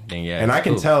homies. Then yeah, and I it's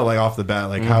can cool. tell like off the bat,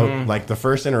 like how like the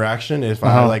first interaction, if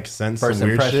I like sense First some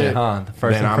weird impression, shit, huh? The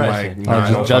first then I'm like, impression. nah, I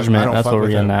don't fuck- I judgment. don't That's fuck what we're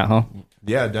with getting him. at, huh?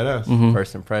 Yeah, deadass.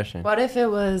 First impression. What if it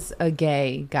was a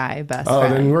gay guy best Oh,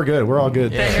 friend? then we're good. We're all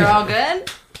good. Then you're all good?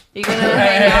 You gonna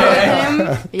hang out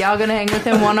with him? Y'all gonna hang with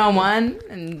him one-on-one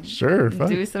and Sure, fuck.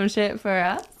 do some shit for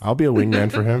us? I'll be a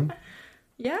wingman for him.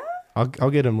 Yeah?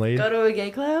 I'll get him laid. Go to a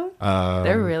gay club?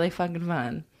 They're really fucking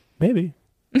fun. Maybe.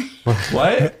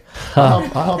 What? I'll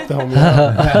help the homie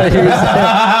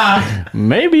out.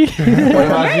 Maybe. What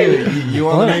about you? You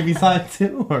on the Navy side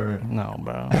too, or? No,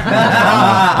 bro. I'm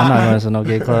not going to no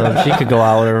gay club. She could go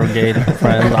out with her gay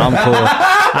friends. I'm cool.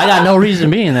 I got no reason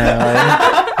being there.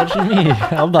 Like, what you mean?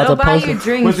 I'm about They'll to buy post you it.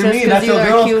 drinks What you just mean? because That's you your are a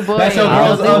girl's. cute boy. That's your I'll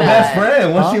girl's do that. best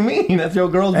friend. What you mean? That's your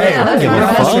girl's best Yeah, that's friend. your Real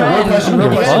best question, friend.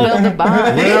 real You're question. gonna build a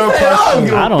bond. Real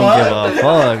question. I don't give a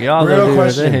fuck. Y'all Real go do your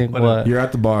question. thing. What? You're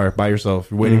at the bar by yourself,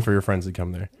 you're waiting for your friends to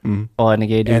come there. Oh, and the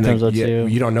gay dude And comes up yeah, to you.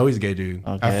 you don't know he's a gay dude.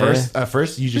 Okay. At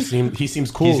first, you just he seems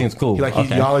cool. He seems cool.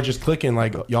 Okay. Y'all are just clicking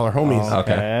like y'all are homies.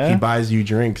 Okay. He buys you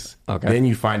drinks. Okay. Then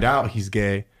you find out he's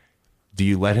gay. Do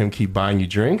you let him keep buying you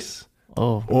drinks,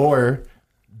 Oh, or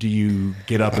do you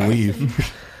get up and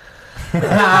leave?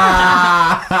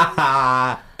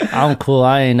 I'm cool.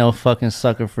 I ain't no fucking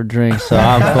sucker for drinks, so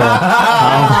I'm cool.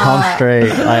 I'm straight.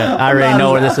 Like, I already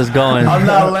know where this is going. I'm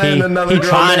not letting another He girl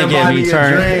trying to man get buy me me a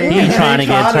turned. drink. He trying to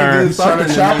get turned.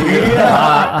 Sucking shopping.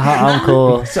 I'm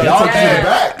cool. So y'all take it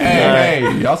back.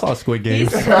 Hey, y'all saw Squid Game.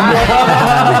 He's trying.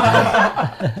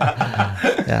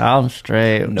 Yeah, I'm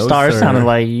straight. No, Star, it sir. sounded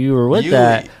like you were with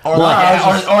that. or What?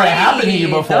 it happened to you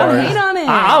before. Don't hate on it.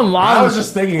 I was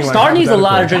just thinking. Like, Star needs a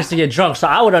lot hypothetical. of drinks to get drunk, so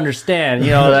I would understand.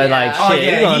 You know that, like, Yeah. shit. Oh,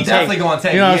 yeah, you're gonna he definitely gonna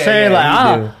take. You know what I'm saying?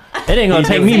 Like, he do. it ain't gonna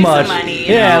take me Save some much. money,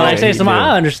 you Yeah, know? like say you some. do.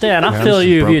 I understand. I I'm feel just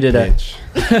you if broke you did that.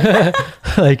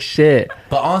 bitch. Like shit.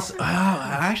 But also,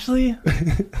 actually,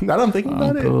 Now that I'm thinking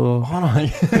about it. Cool. hold on.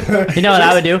 You know what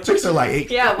I would do? Chicks are like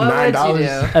Yeah, what would $9. you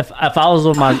do? If I was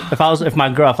with my if I was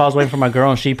waiting for my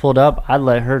girl and she pulled up, I'd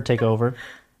let her take over,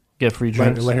 get free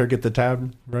drinks. Let her get the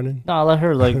tab running. No, I let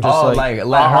her like just Oh, like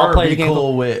let I'll her play be the game.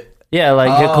 cool with. Yeah,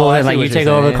 like get Oh, cool I and see like what you you're take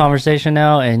over the saying. conversation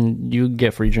now and you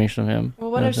get free drinks from him.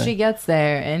 Well, what You know if I'm she saying? gets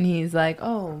there and he's like,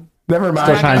 "Oh, Never mind.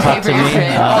 Still trying to talk to me? Oh,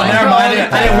 Never mind.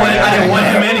 I didn't want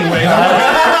him anyway.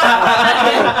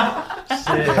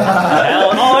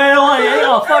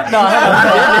 Oh, fuck no.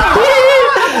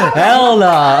 Hell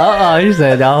no. He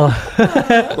said no.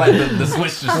 Like the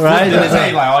switch just Right. right in his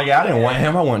head. Like, oh yeah, I didn't want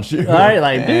him. I want you. All right,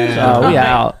 like, bitch, we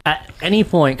out. At any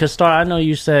point, because Star, I know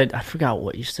you said, I forgot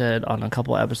what you said on a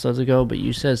couple episodes ago, but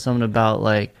you said something about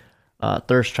like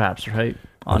thirst traps, right?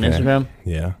 On Okay. Instagram.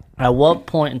 Yeah. At what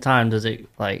point in time does it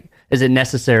is it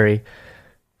necessary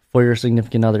for your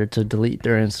significant other to delete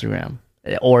their Instagram,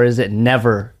 or is it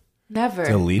never? never."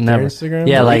 Delete Never. their Instagram.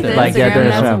 Yeah, Like, like Instagram, their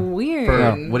that's Instagram.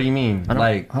 weird. What do you mean?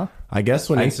 Like, I guess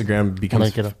when Instagram becomes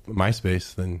Look it up.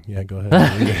 MySpace, then yeah, go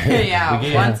ahead.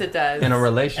 Yeah, once it does. in a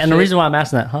relationship, And the reason why I'm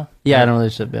asking that, Yeah, in a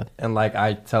relationship, yeah. and like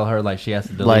I tell her like she has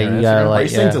to delete Like, her you gotta, Instagram. Are like, you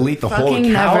saying yeah. delete the whole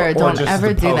Fucking account never. or Don't just ever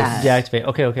the do post? that. Deactivate.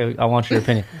 Okay. I want your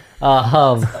opinion.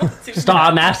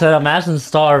 Star, I'm asking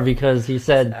Star because he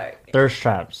said Sorry. thirst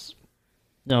traps.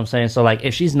 You know what I'm saying? So like,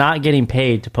 if she's not getting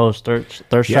paid to post thirst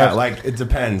Yeah, traps, like it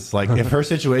depends. Like if her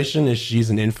situation is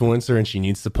she's an influencer and she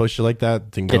needs to post shit like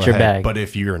that, then go Get your ahead. bag. But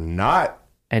if you're not,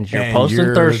 and you're and posting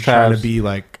you're thirst trying traps, to be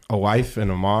like a wife and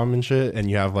a mom and shit,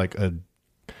 and you have like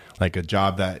a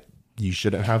job that you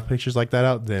shouldn't have pictures like that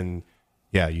out, then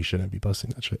yeah, you shouldn't be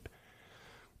posting that shit.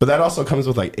 But that also comes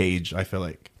with like age, I feel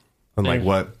like, and like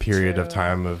what period of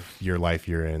time of your life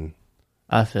you're in.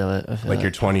 I feel it. Like your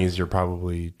 20s, you're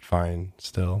probably fine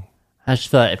still. I just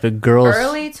feel like if a girl's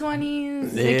Early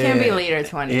 20s. It can be later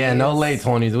 20s. Yeah, no late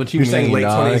 20s. What you You're mean, saying late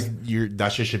dog? 20s,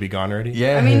 that shit should be gone already?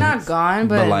 Yeah, I mean, not gone,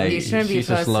 but, like you shouldn't be she should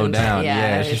posting. slow down.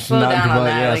 Yeah, she should slow not down be on like,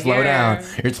 that. yeah, Like, slow you're- down.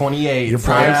 You're 28. Your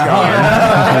prime's Yeah.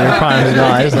 gone. your prime is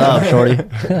gone. It's up,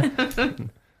 shorty.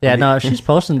 Yeah, no, if she's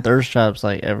posting thirst traps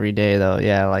like every day though,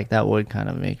 yeah, like that would kind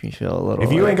of make me feel a little.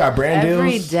 If you ain't got brand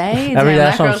Every deals, day? Every day, Damn,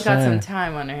 that's that what I'm girl's got some saying.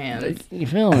 time on her hands. you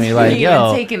feel me? Like, Even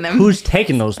yo, taking them. who's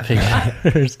taking those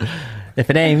pictures?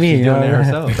 If it ain't me, you Doing know, it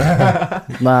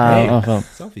herself. Nah, I don't know.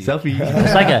 Selfie.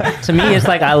 It's like to me, it's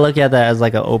like I look at that as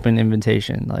like an open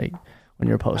invitation, like when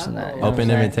you're posting that. you know Open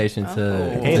what I'm invitation to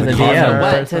saying? the the cars DM, are-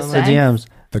 What, to the sex? DMs.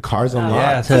 the car's unlocked.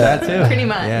 Yeah, to that too. Pretty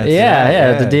much.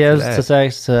 Yeah, the DMs that. to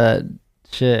sex to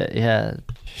shit, yeah,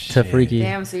 to freaky.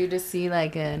 Damn, so you just see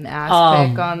like an ass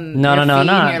pic on No, your no, feed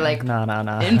no, and you're like, no.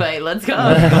 invite, let's go.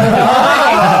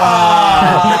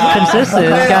 Consistent.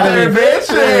 It's gotta be.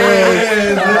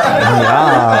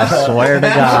 Yeah, I swear to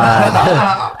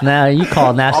God. Now you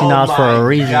call nasty knobs for a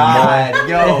reason, boy.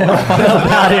 Yo,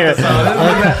 Out here.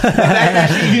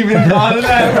 even thought of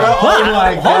that, bro. Oh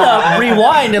my Hold up,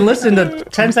 rewind and listen to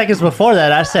 10 seconds before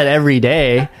that. I said every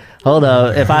day. Hold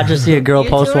up, if I just see a girl You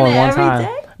post doing one it one every time.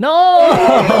 day? No!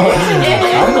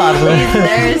 He's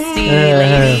thirsty,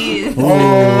 ladies.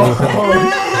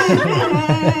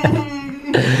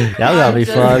 Y'all gotta be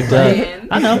Just fucked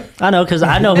saying. up. I know, because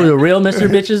I know who the real Mr.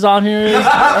 Bitches on here is.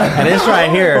 And it's right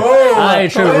here. I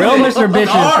ain't true. Real Mr.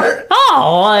 Bitches.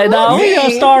 Oh, no, we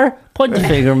a star. Point the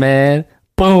finger, man.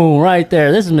 Boom, right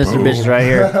there. This is Mr. Bitches right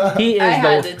here. He is I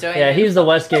had to join in. he's the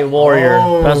Westgate Warrior.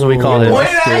 That's what we call him.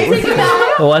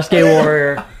 The Westgate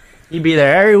Warrior. He be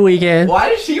there every weekend. Why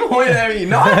did she point at me?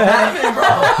 No, I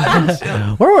haven't,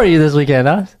 bro. Where were you this weekend,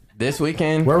 huh? This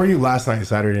weekend, Where were you last night,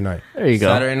 Saturday night? There you go.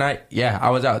 Saturday night, yeah,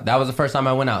 I was out. That was the first time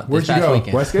I went out. Where'd This you past go?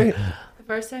 weekend. Westgate? The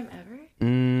first time ever?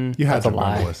 You had That's a to go to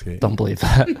lie. Westgate. Don't believe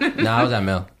that. No, I was at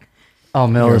Mill. Oh,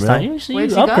 Mill You're this a time. Mill? You see, Where'd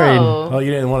you you upgrading. go? Oh,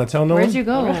 you didn't want to tell no Where'd one? you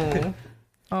go?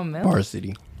 Oh, Mill.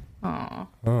 Varsity. Aw.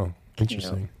 Oh,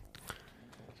 interesting.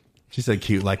 She said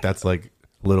cute, like that's like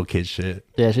little kid shit.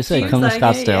 Yeah, she said Seems come to like it,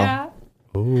 Scottsdale. yeah.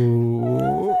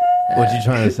 Ooh. What you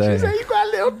trying to say? You got a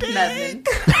little dick. Nothing.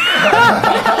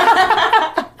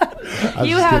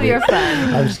 You have your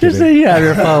fun. I'm just Just kidding. say you have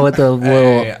your fun with the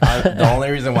little. Hey, the only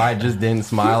reason why I just didn't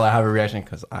smile or have a reaction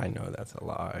because I know that's a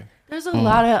lie. There's a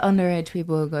lot of underage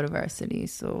people who go to varsity,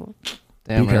 so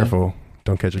Damn, Be careful.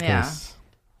 Don't catch a Yeah. case.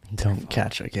 Don't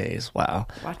catch a case. Wow.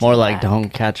 watch More your like back. don't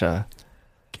catch a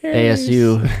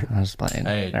ASU. I was playing.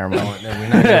 Hey, Never mind. we're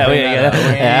not gonna Yeah, we bring ain't that gonna-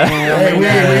 up. yeah. We ain't gonna bring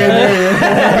that up.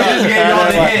 We just gave y'all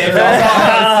the hint.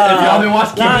 If y'all been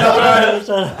watching,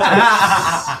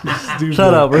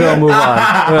 Shut up. We're gonna move on.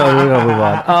 We're gonna move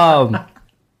on.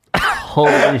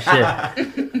 Holy shit.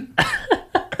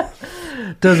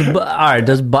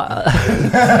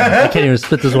 I can't even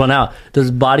spit this one out.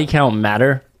 Does body count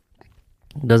matter?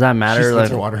 Does that She matter? spits Like,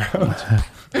 her water out.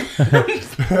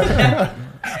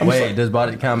 Wait, does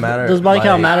body count matter? does body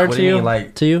count matter what to do you? mean,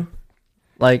 like, to you?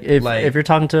 Like if Like- you're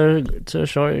talking to a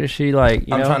short, she like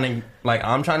you I'm know. trying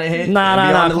to hit. Nah,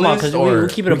 and be on the come on, list, because or we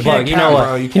keep it a You bug. can't You know count, what?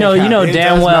 bro. You You can't know count. It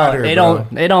damn does well matter, it bro.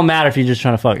 don't matter if you're just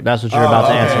trying to fuck. That's what you're about to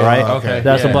okay, answer, right? okay.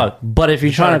 That's a Yeah. bug. But if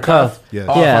you're trying to trying to cuff, cuff, yes.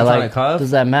 Oh, if yeah, I'm trying like to cuff?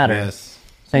 does that matter? Yes.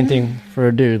 Same thing for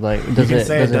a dude. Like You does can it?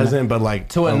 say it doesn't, but like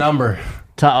to a number.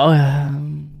 To a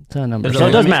number. There's So a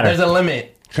it does limit- matter. There's a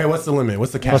limit. Okay, what's the limit?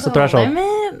 What's the cap? What's the threshold?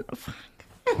 Limit?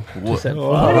 What? What do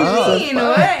you mean?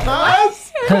 What?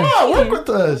 Come on, work with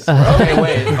us. Okay,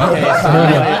 wait.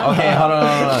 Okay, hold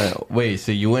on. Wait,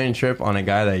 so you wouldn't trip on a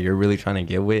guy that you're really trying to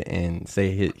get with and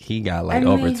say he got like I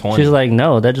over mean- 20? She's like,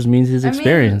 no, that just means he's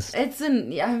experienced. I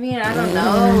don't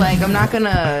know. Like, I'm not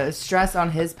gonna stress on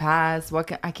his past.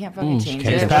 I can't fucking change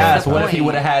can't it. change Past, What's what the if he point?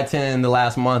 would have had 10 in the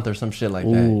last month or some shit like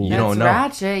that? Ooh. You That's don't know.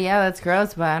 ratchet. Yeah, that's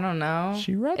gross, but I don't know.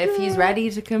 She ratchet. If he's ready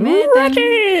to commit, then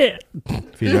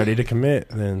If he's ready to commit,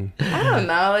 then I don't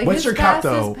know. Like, what's his your cap past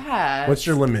is though? past. What's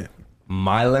your limit?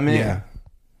 My limit? Yeah.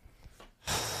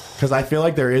 Because I feel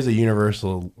like there is a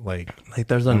universal like. Like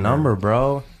there's a number,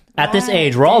 bro. At this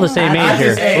age, we're all the same At age here.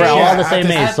 this age, We're all yeah, the same at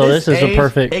this- age, At so this is a age,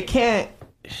 perfect. It can't.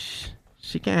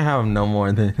 She can't have no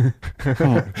more than.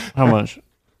 How much?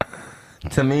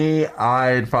 To me,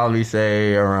 I'd probably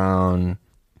say around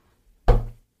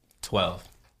 12.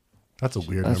 That's a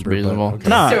weird That's number. reasonable. But okay.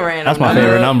 Nah, It's a random that's my number.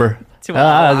 favorite number.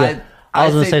 I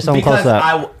was gonna say something close to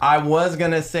that. I was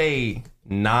gonna say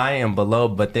 9 and below,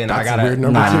 but then That's I gotta a weird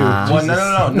number Nah. too. Well,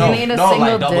 no. You need a no, single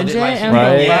like double digit like, and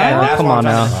Right. Yeah, that's Come what on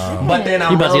I'm now. trying to- But then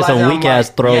I'm You about to get some realizing, weak ass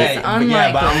throat. Yeah, It's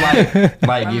but I'm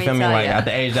like Let you me feel me? tell Like ya. at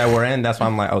the age that we're in, that's why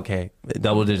I'm like, okay,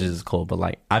 double digits is cool, but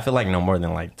like I feel like no more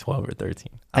than like 12 or 13.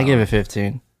 I give it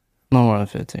 15. No more than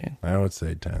 15. I would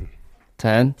say 10.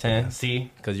 10? 10.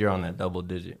 See, because you're on that double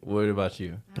digit. What about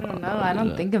you? I don't know. I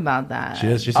don't think about that. She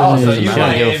says Oh, so doesn't you matter.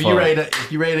 like, give a if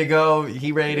you ready to go,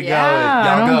 he ready to Yeah, go.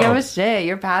 I Y'all don't go. give a shit.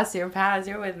 You're past. You're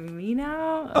with me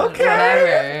now.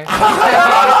 Okay.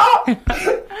 Whatever.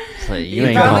 It's like, you You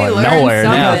ain't probably going learned nowhere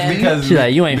now. something. Because She's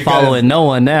like, you ain't following no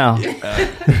one now. I'm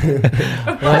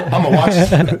gonna watch.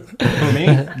 For me?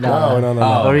 No.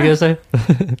 What were you going to say?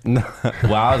 No.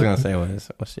 What I was gonna say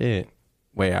was, oh shit.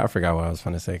 Wait, I forgot what I was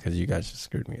gonna say because you guys just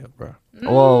screwed me up, bro.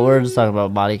 Well, we're just talking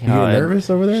about body You count. nervous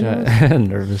over there? Shit.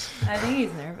 Nervous. I think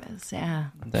he's nervous. Yeah.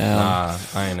 Damn. Nah,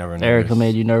 I ain't never. Erica nervous.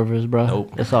 made you nervous, bro.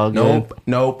 Nope. It's all good.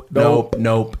 Nope.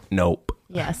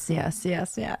 Yes.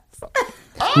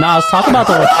 Nah, let's talk about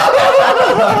the.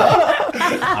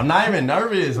 I'm not even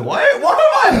nervous. What?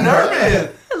 Why am I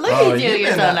nervous? Look Oh, at you. you You're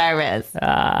been so a- nervous.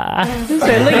 He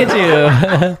said, look at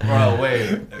you. Bro,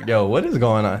 wait. Yo, what is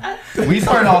going on? We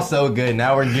started off so good.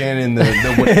 Now we're getting in the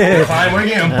fine, we're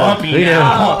getting bumpy We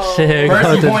now. didn't- shit, First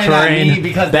go you to pointed at me train.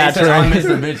 because Bad they said I'm train.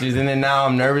 Mr. Bitches, and then now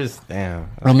I'm nervous. Damn.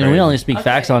 I mean, we crazy. only speak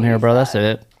facts on here, bro. That's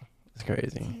it. It's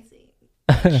crazy.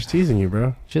 She's teasing you,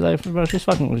 bro. She's like, bro, she's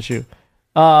fucking with you.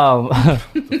 You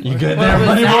good there,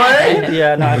 buddy boy?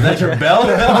 Yeah, no. Is that your belt?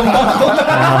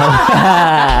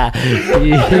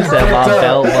 You said my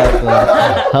belt buckle.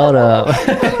 Hold up.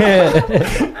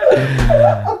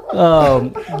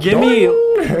 Give me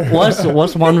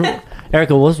what's one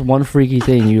Erica, what's one freaky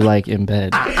thing you like in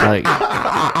bed? Like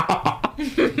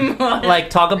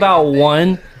talk about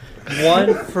one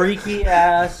freaky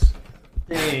ass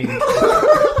thing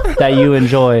that you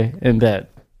enjoy in bed.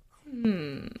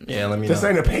 Yeah, let me This know.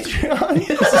 ain't a Patreon.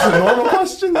 This is a normal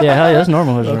question. Yeah, hell yeah, that's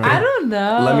normal. Okay. I don't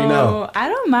know. Let me know. I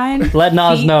don't mind. Let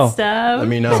Nas feet know. Stuff. Let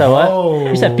me know. So what? Oh.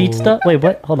 You said feet stuff? Wait,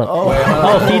 what? Hold on. Wait,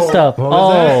 Oh, feet stuff.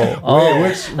 Wait,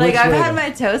 which Like, I've way? had my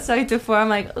toes sucked before. I'm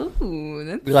like, ooh,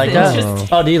 that's You like that? interesting.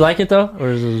 Oh, do you like it though, or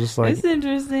is it just like It's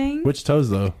interesting. Which toes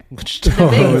though? which The big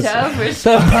toes? toe for The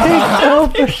sure. big toe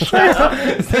for sure.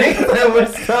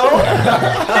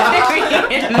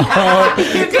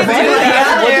 You could do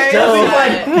that. toe?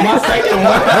 My second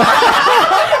one.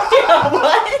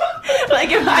 What? Like,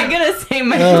 am I gonna say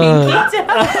my pinky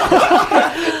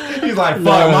toe? He's like,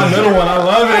 fuck, my middle one. I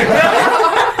love it.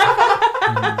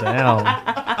 Damn.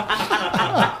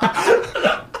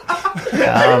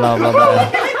 I don't know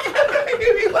about that.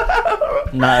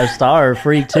 Nah, a star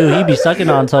freak too. He be sucking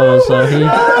on toes, so he.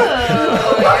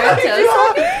 Oh, you're a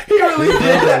toe sucker? He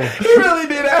really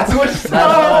did ask which Oh,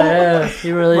 toe. yeah,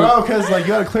 he really. Bro, because like you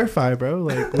gotta clarify, bro.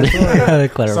 Like what's wrong? Gotta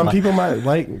clarify. Some people might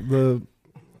like the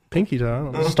pinky toe. I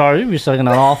don't know. Star, you be sucking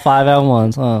on all 5 at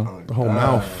once, huh? The whole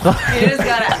mouth. You just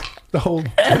gotta. The whole.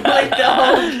 like the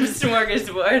whole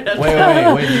smorgasbord.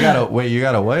 Wait, you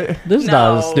gotta what? This No.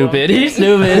 dog is stupid. He's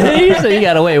stupid. He said you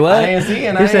gotta wait. What? I didn't see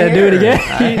it. He said do it again.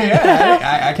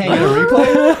 I can't get a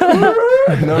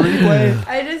replay. No replay.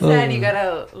 I just said you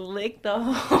gotta lick the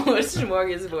whole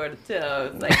smorgasbord too.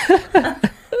 It's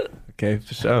like Okay,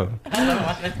 for sure.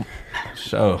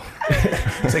 Sure.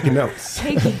 Taking notes.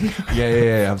 taking.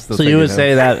 Yeah. I'm still. So you would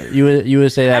say that you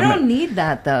would say I that. don't need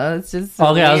that though. It's just a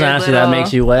Okay, I was gonna weird ask you, that little-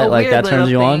 makes you wet? a Like, weird that turns little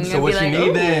you on? thing. So I'd what be you like, need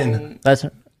 "Ooh, then?" That's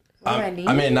what I need?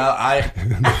 I mean, I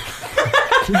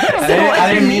what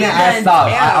didn't you mean to need ask. then? Stop.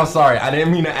 Damn. I'm sorry. I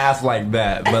didn't mean to ask like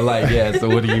that. But like, yeah. So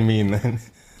what do you mean then?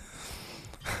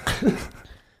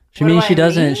 she What do means she I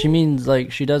doesn't. mean? She means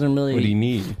like she doesn't What do you really.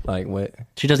 need? Like what?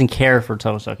 She doesn't care for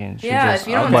toe sucking. She Yeah, just, if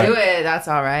you don't but- do it, that's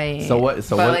all right. So what-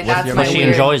 so but what- like, what's that's your my major? She weird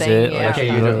enjoys thing, it, Yeah. like, Okay,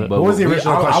 you you know, know, but What was the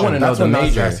original question? I want to know That's the what I was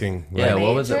major. asking. Yeah,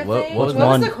 what was Major it? What thing? was What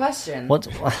one- was the question? What's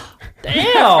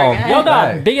damn? Y'all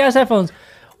got big ass headphones.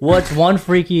 What's one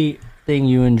freaky thing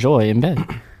you enjoy in bed?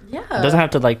 Yeah. It doesn't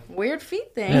have to like. Weird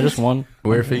feet thing. Yeah, just one.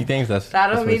 Weird feet things?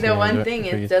 That'll be the what one it's thing.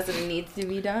 gonna It doesn't need to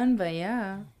be done, but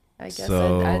yeah. I guess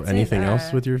So I'd say anything that.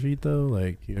 else with your feet though?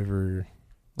 Like you ever?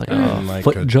 Like like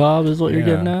foot a- job is what you're yeah.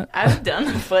 getting at. I've done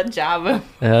a foot job.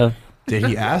 Yeah, Did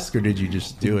he ask or did you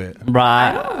just do it? I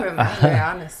right. don't remember,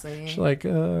 honestly. She's like, I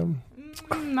don't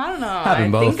know. Having I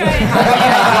both. think I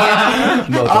had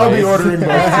the idea. I'll be ordering I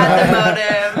both.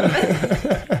 had the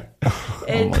motive.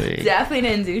 Holy. It definitely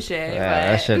didn't do shit. Yeah,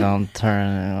 but... that shit don't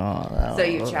turn. So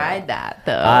you tried that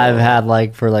though. I've had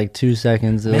like for like 2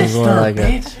 seconds. It was more like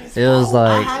a. It was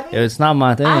like it's not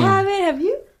my thing. I haven't. Have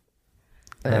you?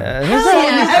 Yeah, Hell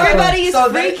yeah, everybody's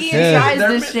So freaky yeah. and tries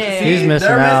They're this mi- shit. He's missing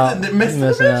out. They're He's missing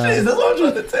missing out. bitches. That's what I'm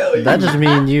trying to tell you. that just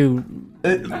mean you.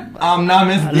 I'm not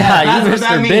missing. Nah, that's you what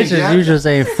that Mr. means, Bitches. yeah. You just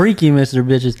saying freaky Mr.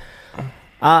 Bitches.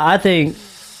 I think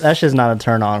that's just not a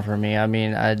turn on for me. I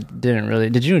mean, I didn't really.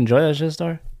 Did you enjoy that shit,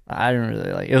 Star? I didn't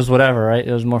really like. It was whatever, right?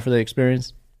 It was more for the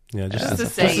experience. yeah, Just to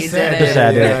say you say did I Just it. say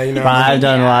I did Yeah, it. you know. But I've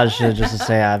done a lot of shit just to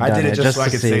say I've done I did it just so I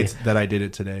to could see. say that I did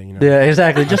it today. You know. Yeah,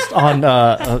 exactly. Just on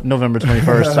November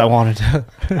 21st, I wanted to,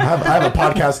 I have a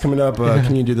podcast coming up.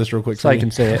 Can you do this real quick? so for I me? can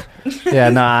say it. Yeah,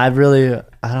 no, I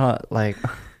don't like.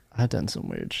 I've done some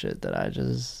weird shit that I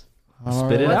just.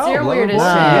 Spit it What's out. your blow weirdest it.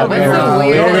 Nah, shit? What's we're the gonna-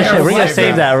 weirdest? we're gonna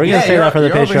save that. We're gonna save that for the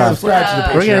Patreon.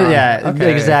 Patreon. We're gonna, yeah,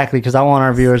 Okay. exactly, because I want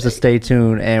our viewers to stay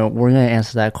tuned, and we're gonna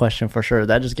answer that question for sure.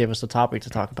 That just gave us a topic to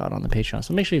talk about on the Patreon,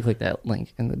 so make sure you click that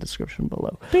link in the description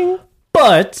below.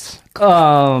 But,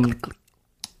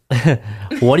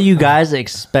 what do you guys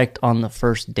expect on the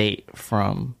first date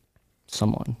from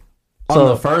someone? On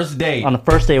the first date. On the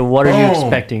first date, what are you Boom.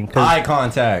 expecting? 'Cause- Eye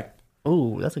contact.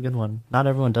 ooh, that's a good one. Not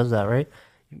everyone does that, right?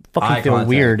 You Eye fucking feel contact.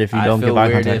 weird if you I don't feel give eye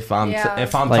weird contact. If I'm Yeah.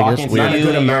 if I'm Like, talking it's to weird. you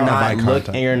Good and you're amount of not eye contact.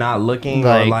 looking, you're not looking, or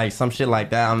Like- like some shit like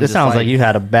that. I'm This just sounds like you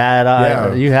had a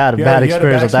bad you had a Yeah, bad you had a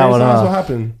experience with that one, experience? huh? What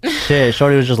happened? Shit,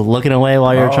 Shorty was just looking away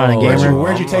while you were trying to game Where'd her. you,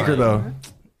 where'd you take her though?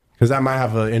 Because that might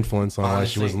have an influence on why she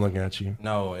Honestly. wasn't looking at you.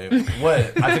 No,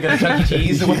 what? I took her to Chuck E.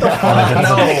 Cheese. What the fuck?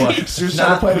 No, She was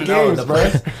trying to play the games, the bro.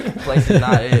 place is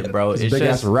not it, bro. There's It's a big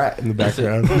ass just rat in the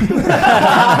background.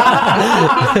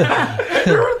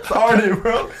 You're retarded,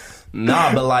 bro.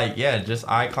 Nah, but like, yeah, just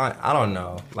icon. I don't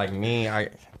know. Like me, I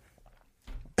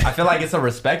feel like it's a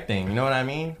respect thing. You know what I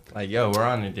mean? Like, yo, we're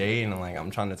on a date, and like,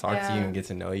 I'm trying to talk to Yeah. you and get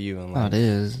to know you, and Oh, like, it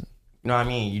is. you know what I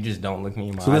mean? You just don't look me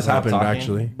in my So eyes this when I'm happened talking.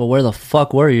 actually. But where the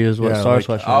fuck were you is what Yeah, Star's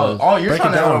like- question Oh, was. oh, you're Break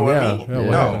trying it to know down, with yeah. me? Yeah,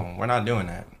 No, we're not doing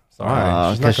that. Sorry.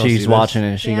 Alright. She's not Because gonna see she's this. watching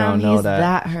and she Damn, gonna know he's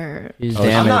that. hurt. He's Oh,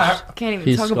 damaged. I'm not. Can't even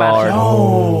He's talk scarred. about it.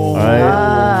 Oh,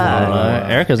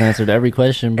 Right? Erica's answered every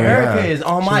question, bro. Erica is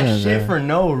on my She is, shit yeah. for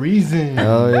no reason.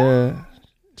 Oh yeah.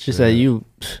 She said you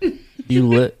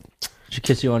lit. She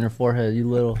kissed you on your forehead. You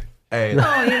little. Hey,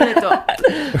 Oh, you little.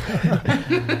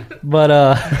 But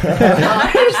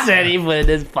he said he put in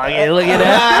his pocket. Look at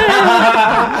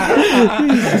that.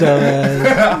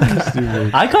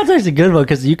 Dumbass. Eye contact's a good one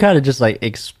because you kind of just like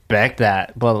expect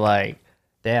that, but like,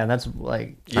 damn, that's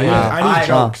like, I need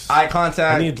jokes. eye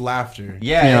contact. I need laughter.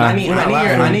 Yeah, Yeah. and We're not I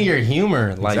laughing. need your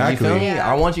humor. Like, Exactly. you feel me? Yeah.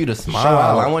 I want you to smile.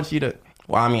 out. I want you to.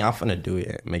 Well, I mean, I'm finna do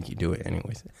it. Make you do it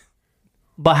anyways.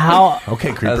 but how?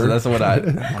 Okay, creeper. That's what I.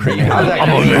 I'm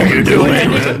gonna make you do it.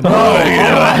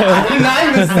 I did not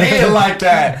even say it like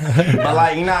that. But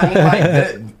like, you know what I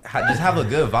mean? Like, just have a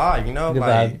good vibe. You know, Good like.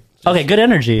 vibe. Okay, good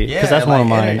energy. Because that's one of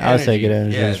like, mine. I would say good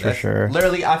energy Yeah, for that's- sure.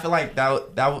 Literally, I feel like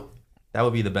that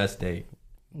would be the best date.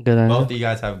 Good energy. Both of you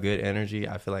guys have good energy.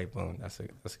 I feel like boom, that's a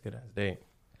good ass date.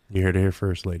 You heard it here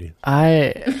first, lady.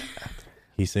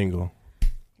 He's single.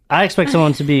 I expect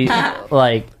someone to be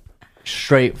like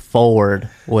straightforward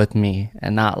with me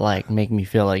and not like make me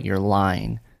feel like you're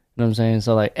lying. know what I'm saying?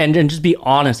 So like, and just be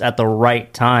honest at the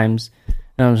right times. You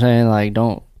know what I'm saying? Like,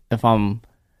 don't, if I'm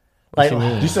like,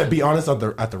 You said be honest at the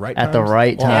right time. at the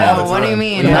right time. Yeah, what do you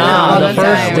mean? Nah, All the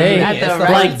first time. date. At the It's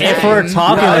right Like, if time. we're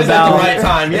talking No, it's at about, the right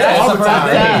time. Yeah, all it's the the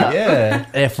time. time. Yeah.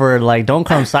 if we're like, don't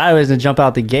come sideways and jump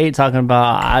out the gate talking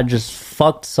about I just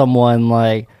fucked someone,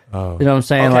 like, you know what I'm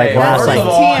saying? Like, well, last, first like, of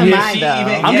all, TMI if she though.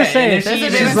 I'm just saying, if There's she a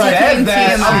even difference says between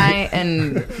that, TMI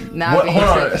and not What, being hold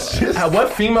on. truthful.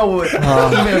 What female would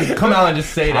even come out and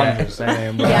just say I'm that? just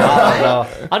saying, bro.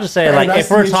 Yeah. I'll just say, like, nice if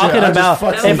to we're meet you. talking I just about,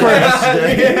 fucked if somebody we're,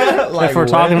 yesterday. Like, if we're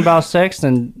talking about sex,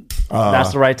 then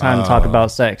that's the right time to talk Oh.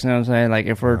 about sex. You know what I'm saying? Like,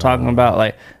 if we're talking about,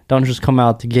 like, don't just come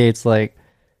out the gates, like,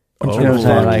 you know what I'm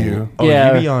saying? fuck Like, you. Oh,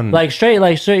 yeah, you be on- like straight,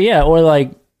 yeah, or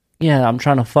like, yeah, I'm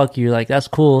trying to fuck you. Like, that's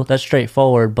cool, that's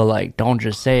straightforward, but like, don't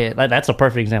just say it. Like, that's a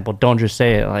perfect example. Don't just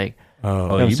say it. Like, you know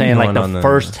what I'm you be saying? Like, going on the the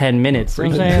first 10 minutes. You know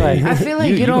what I'm saying? Like, I feel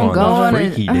like You you don't going go on on a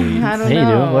freaky dates. I don't hey, you do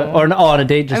know. what? Or no, on a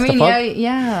date just I mean, to fuck?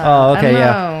 yeah. Oh, I okay, don't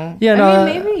yeah. know. Yeah, no, I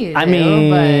mean, maybe you I do,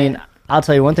 mean, but I'll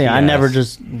tell you one thing. I Yes. never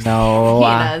just no. he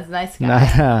I- does. Nice Nah.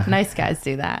 guys. Nice guys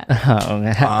do that. Oh,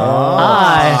 man.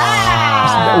 Ah.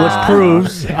 Which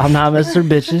proves I'm not Mr.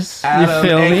 Bitches. Adam, You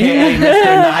feel AKA me?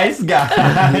 Mr. Nice Guy.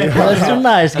 Mr.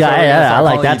 Nice what Guy. we're gonna Yeah, I start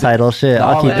like calling that you. title. Shit, The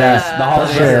I'll keep holidays- that. the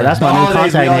holidays- Shit, that's my the new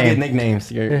holidays, contact we all name. get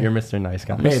nicknames. You're Mr. Nice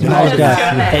Guy. Hey, Nice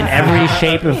guy in every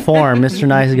shape and form. Mr.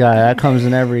 Nice Guy. That comes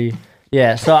in every.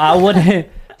 Yeah. So I wouldn't.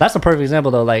 That's a perfect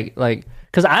example though. Like,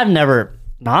 because I've never.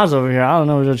 Nas over here. I don't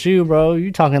know about you, bro.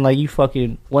 You talking like you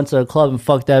fucking went to a club and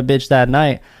fucked that bitch that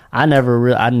night. I never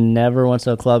went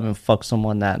to a club and fucked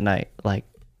someone that night. Like,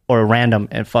 or random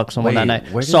and fuck someone Wait, that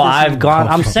night. where did So this I've even gone.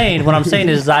 come I'm from? saying what I'm saying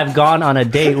is I've gone on a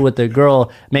date with a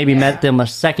girl, maybe met them a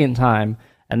second time,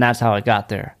 and that's how it got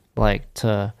there. Like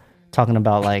to talking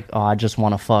about like, oh, I just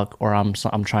want to fuck, or I'm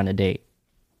trying to date.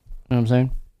 You know what I'm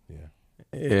saying?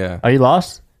 Yeah. Are you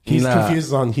lost? He's Nah.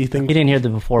 confused on he thinks. He didn't hear the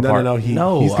before No, part. no,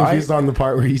 no. He's confused on the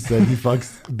part where he said he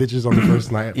fucks bitches on the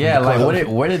first night. Yeah, like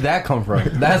where did that come from?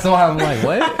 That's why I'm like,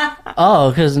 what? Oh,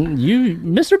 because you,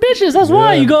 Mr. Bitches, that's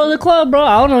why you go to the club, bro.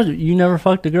 I don't know. You never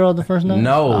fucked a girl the first night?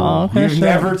 No. Oh, okay, You've sure.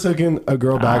 never taken a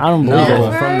girl back. I don't believe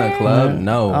No, it. from the club.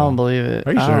 No. I don't believe it.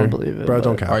 Are you I sure? don't believe it. Bro, but-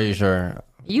 don't count. Are you sure?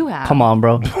 You have. Come on,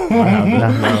 bro.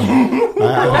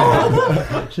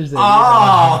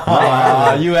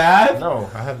 Oh, you have? No,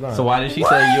 I have not. So why did she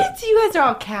say you? What? You guys are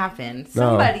all capping.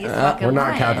 Somebody's fucking we're not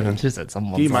lying. capping. She said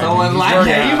someone. He might Someone be. like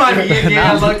that. You might be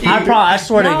getting lucky. I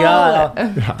swear to God.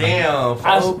 Damn.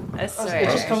 I swear. It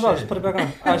just comes out. Just put it back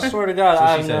on. I swear to God.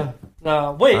 So she said.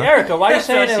 No. Wait, Erica, why are you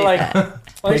saying it like.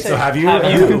 Wait, so have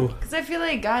you? Because I feel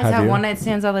like guys Have have you? one night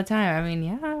stands all the time. I mean,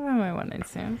 yeah, I have my one night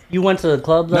stands. You went to the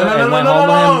club though No, and went home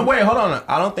with him? Wait, hold on.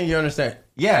 I don't think you understand.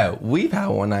 Yeah, we've had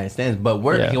one night stands, but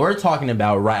we're talking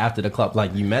about right after the club.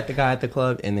 Like you met the guy at the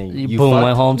club, and then you boom, fucked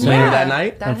went home to later him. that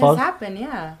night. That And has fuck? happened,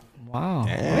 yeah. Wow.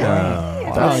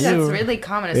 I feel like that's really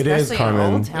common, It is especially in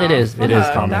common. Old Town. It is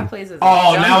common. That place is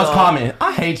Oh, a now it's jungle. common.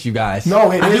 I hate you guys. No,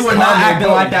 it is You were not common, acting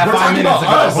bro. like that We're 5 talking minutes about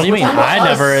ago. us. What do you mean? We're talking I about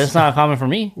never. us. It's not common for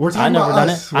me. We're talking I never about done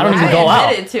us. it. I don't even I go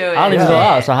out. admitted to it. I don't even go Yeah.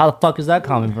 out. So how the fuck is that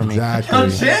common for me? Exactly.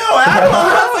 Chill,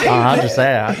 Adam. I'll just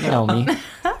say it. You know me.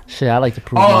 Shit, I like to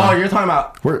prove. Oh, mine. you're talking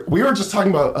about We were just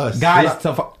talking about us. guys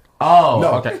We're to Oh, not- no,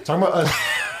 okay. talking about us.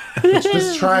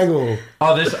 This triangle.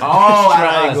 Oh, this. Oh,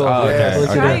 Triangle. Oh, okay. Yes.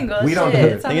 okay. Triangle. We don't shit. do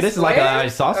it. It's on Nigga, this is like square. a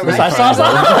sausage. Right. I saw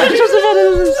something. I just about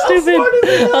it. Stupid.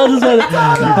 I was just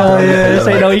about it. Oh yeah, this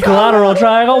ain't no equilateral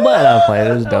triangle, but I played.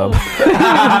 It was dumb.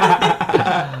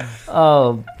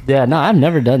 Oh yeah, no, I've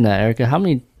never done that, Erica. How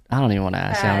many? I don't even want to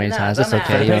ask you how many no, times. It's don't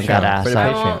okay. You don't Patreon. gotta ask. For the I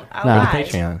Like, Patreon. won't. I'll Nah. lie.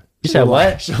 Patreon. you said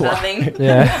what? Nothing.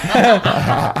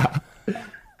 Yeah.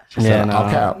 Yeah, no. I'll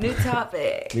cap. New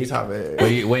topic. New topic.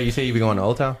 Wait, you say you be going to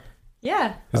Old Town?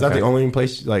 Yeah. Is that Okay. the only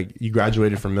place like you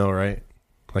graduated from Mill, right?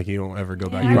 Like you don't ever go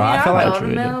back. Bro, I feel like- I'll go to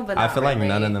Mill, but I not feel like really.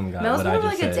 none of them got Mill's what more I of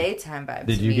just like a said. daytime vibe.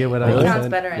 Did to you me. get what Old I Town's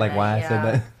said? better at Like night, why I yeah. said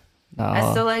that? No.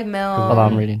 I still like Mill. Hold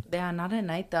on, I'm reading. Yeah, not at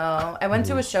night though. I went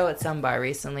to a show at some bar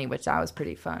recently, which that was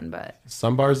pretty fun. But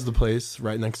Some bar's the place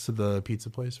right next to the pizza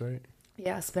place, right?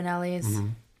 yeah, Spinelli's.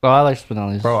 Oh, I like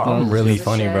Spinelli's. Bro, I'm Spinelli's really is good.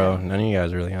 funny, Shit. bro. None of you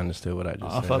guys really understood what I just good.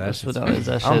 Oh, said. fuck with That shit's Spinelli's.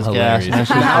 That I'm shit's gas. hilarious.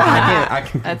 Man. I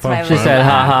can That's my She lingo. said,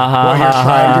 ha ha ha While you're ha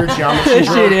trying ha. your geometry She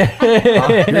joke.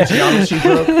 did. Your geometry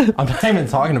joke. I'm not even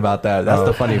talking about that. That's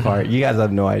the funny part. You guys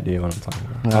have no idea what I'm talking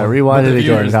about. Rewind But it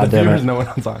again. the God damn viewers it. know what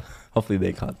I'm talking. Hopefully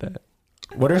they caught that.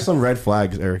 What are some red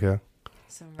flags, Erica,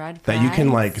 Some red that you can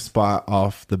flags. like spot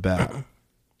off the bat?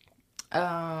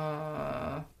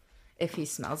 If he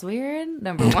smells weird,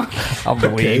 number one. I'm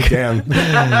Okay, weak. damn.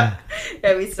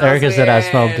 If he smells Erica said I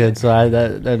smell weird. good, so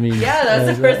that means Yeah,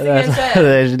 that's the first thing I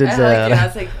said. She did I say liked it. I that.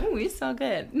 was like, "Ooh, you smell all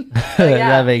good.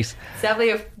 That makes It's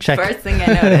definitely a Check. first thing I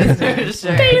noticed for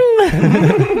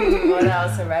sure. What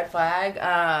else? A red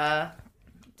flag?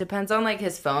 Depends on like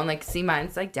his phone. Like, see,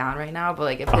 mine's like down right now, but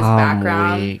like if his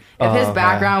background, weak. if his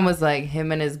background was like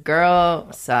him and his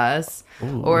girl, sus.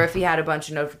 Or if he had a bunch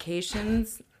of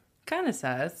notifications, kind of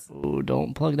sus. Ooh,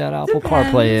 don't plug that Apple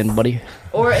CarPlay in, buddy.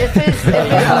 Or if his You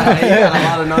got a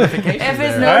lot of notifications. if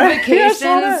his there.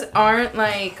 notifications aren't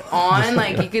like on,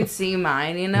 like you can see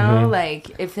mine, you know,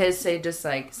 like if his say just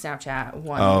like Snapchat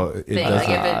one it thing, doesn't. like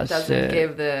if Ah, it doesn't shit.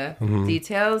 give the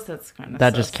details, that's kind of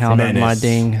That just counted my Menace.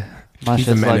 ding. My He's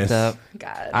a shit's like menace. that.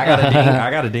 Got it. I got a ding.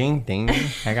 I got a ding.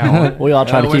 I got one. We all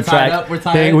try to We're keep tied track. up. We're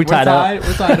tied. Ding, we tied up.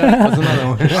 We're tied up. That's another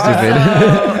one.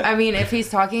 So, I mean, if he's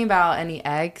talking about any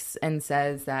ex and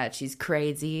says that she's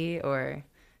crazy or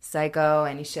psycho,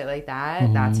 any shit like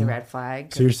that, that's a red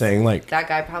flag. So you're saying like That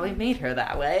guy probably made her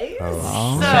that way.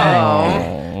 Oh.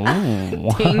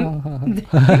 So, ding.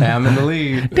 Hey, I'm in the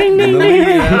lead. Ding, ding,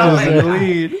 ding. I'm in the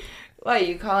lead. What,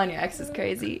 you calling your exes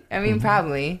crazy? I mean,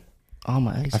 probably. Oh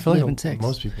my ex. I feel even like text.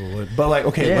 most people would. But like,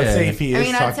 okay, Yeah. let's say if he I is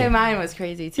mean, I'd say talking. mine was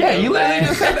crazy too. Yeah, you but- literally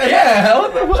just said that. Yeah,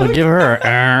 what the fuck? So give her.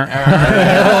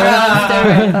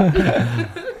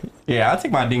 Yeah, I'll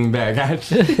take my ding back.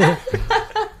 Actually.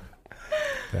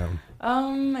 Damn.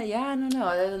 Yeah, I don't know.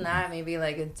 Other than that, maybe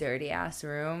like a dirty ass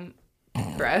room.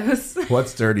 Gross.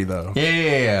 What's dirty though?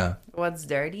 Yeah. What's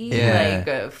dirty? Yeah.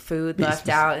 Like food left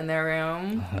out in their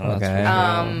room. Okay.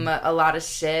 A lot of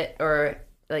shit or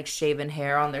like shaven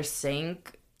hair on their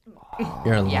sink.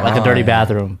 You're Yeah. Like a dirty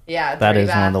bathroom. Yeah, That dirty is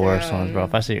one of the worst bathroom. ones, bro.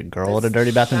 If I see a girl with a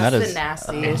dirty bathroom, that That's is the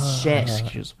nastiest shit.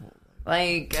 excusable.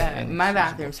 Like my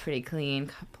bathroom's pretty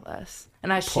clean, plus,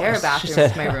 and I share a Plus. bathroom She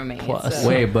said with my roommate. plus. So.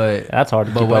 Wait, but That's hard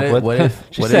to But keep what up if, with. what if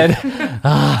She what said, if,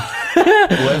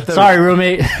 what if the, "Sorry,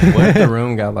 roommate." what if the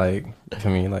room got like to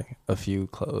me like a few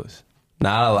clothes?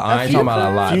 Not a lot. I ain't few talking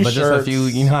about a lot, clothes? but just a few.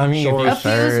 You know what I mean? Shorts. A A few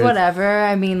few's shirts. whatever.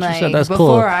 I mean, like said that's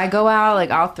before cool. I go out,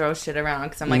 like I'll throw shit around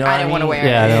because I'm like know I what didn't I want to mean? wear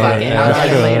Yeah, it. no, Fuck it, yeah, I'll that's get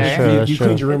true, it later. that's true. You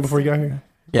cleaned your room before you got here?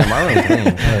 Yeah, my room's clean.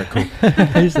 Alright,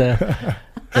 cool. He said,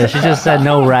 yeah, she just said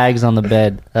no rags on the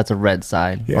bed. That's a red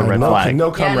sign or red no, flag. no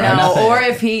Yeah, cum no. rags. Or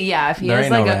if he There has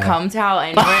ain't like no a rag. cum towel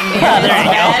anywhere near his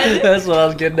bed, That's what I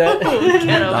was getting at. get I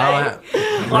away. don't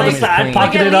have, On the is side, clean.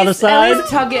 pocket Like, it on the At side. least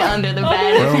tuck it under the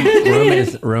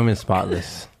bed. room is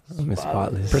spotless. Room is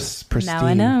spotless. Pristine. Now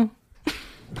I know.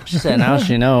 She said, now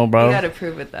she know, bro. You gotta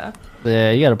prove it though.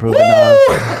 Yeah, you gotta prove it now.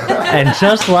 And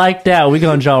just like that, we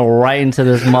gonna jump right into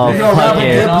this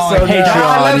motherfucking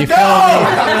Patreon. You feel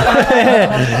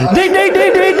me? Ding, ding,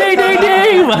 ding, ding, ding, ding,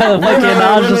 ding. Motherfucking,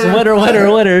 I was just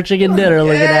winner, chicken dinner.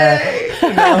 Look at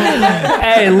that.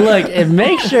 Hey, look, and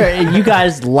make sure you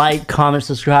guys like, comment,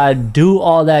 subscribe, do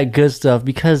all that good stuff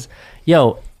because,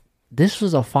 yo, this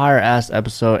was a fire ass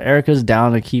episode. Erica's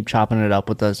down to keep chopping it up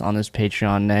with us on this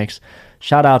Patreon next.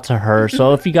 Shout out to her.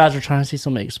 So if you guys are trying to see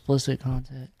some explicit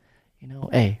content, you know,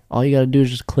 hey, all you got to do is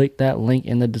just click that link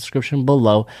in the description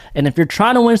below. And if you're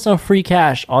trying to win some free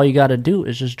cash, all you got to do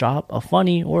is just drop a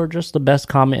funny or just the best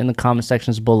comment in the comment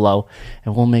sections below.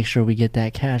 And we'll make sure we get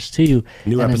that cash to you.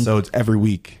 New And episodes every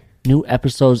week. New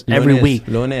episodes every week.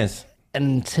 Lunes.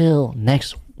 Until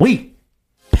next week.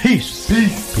 Peace.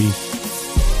 Peace.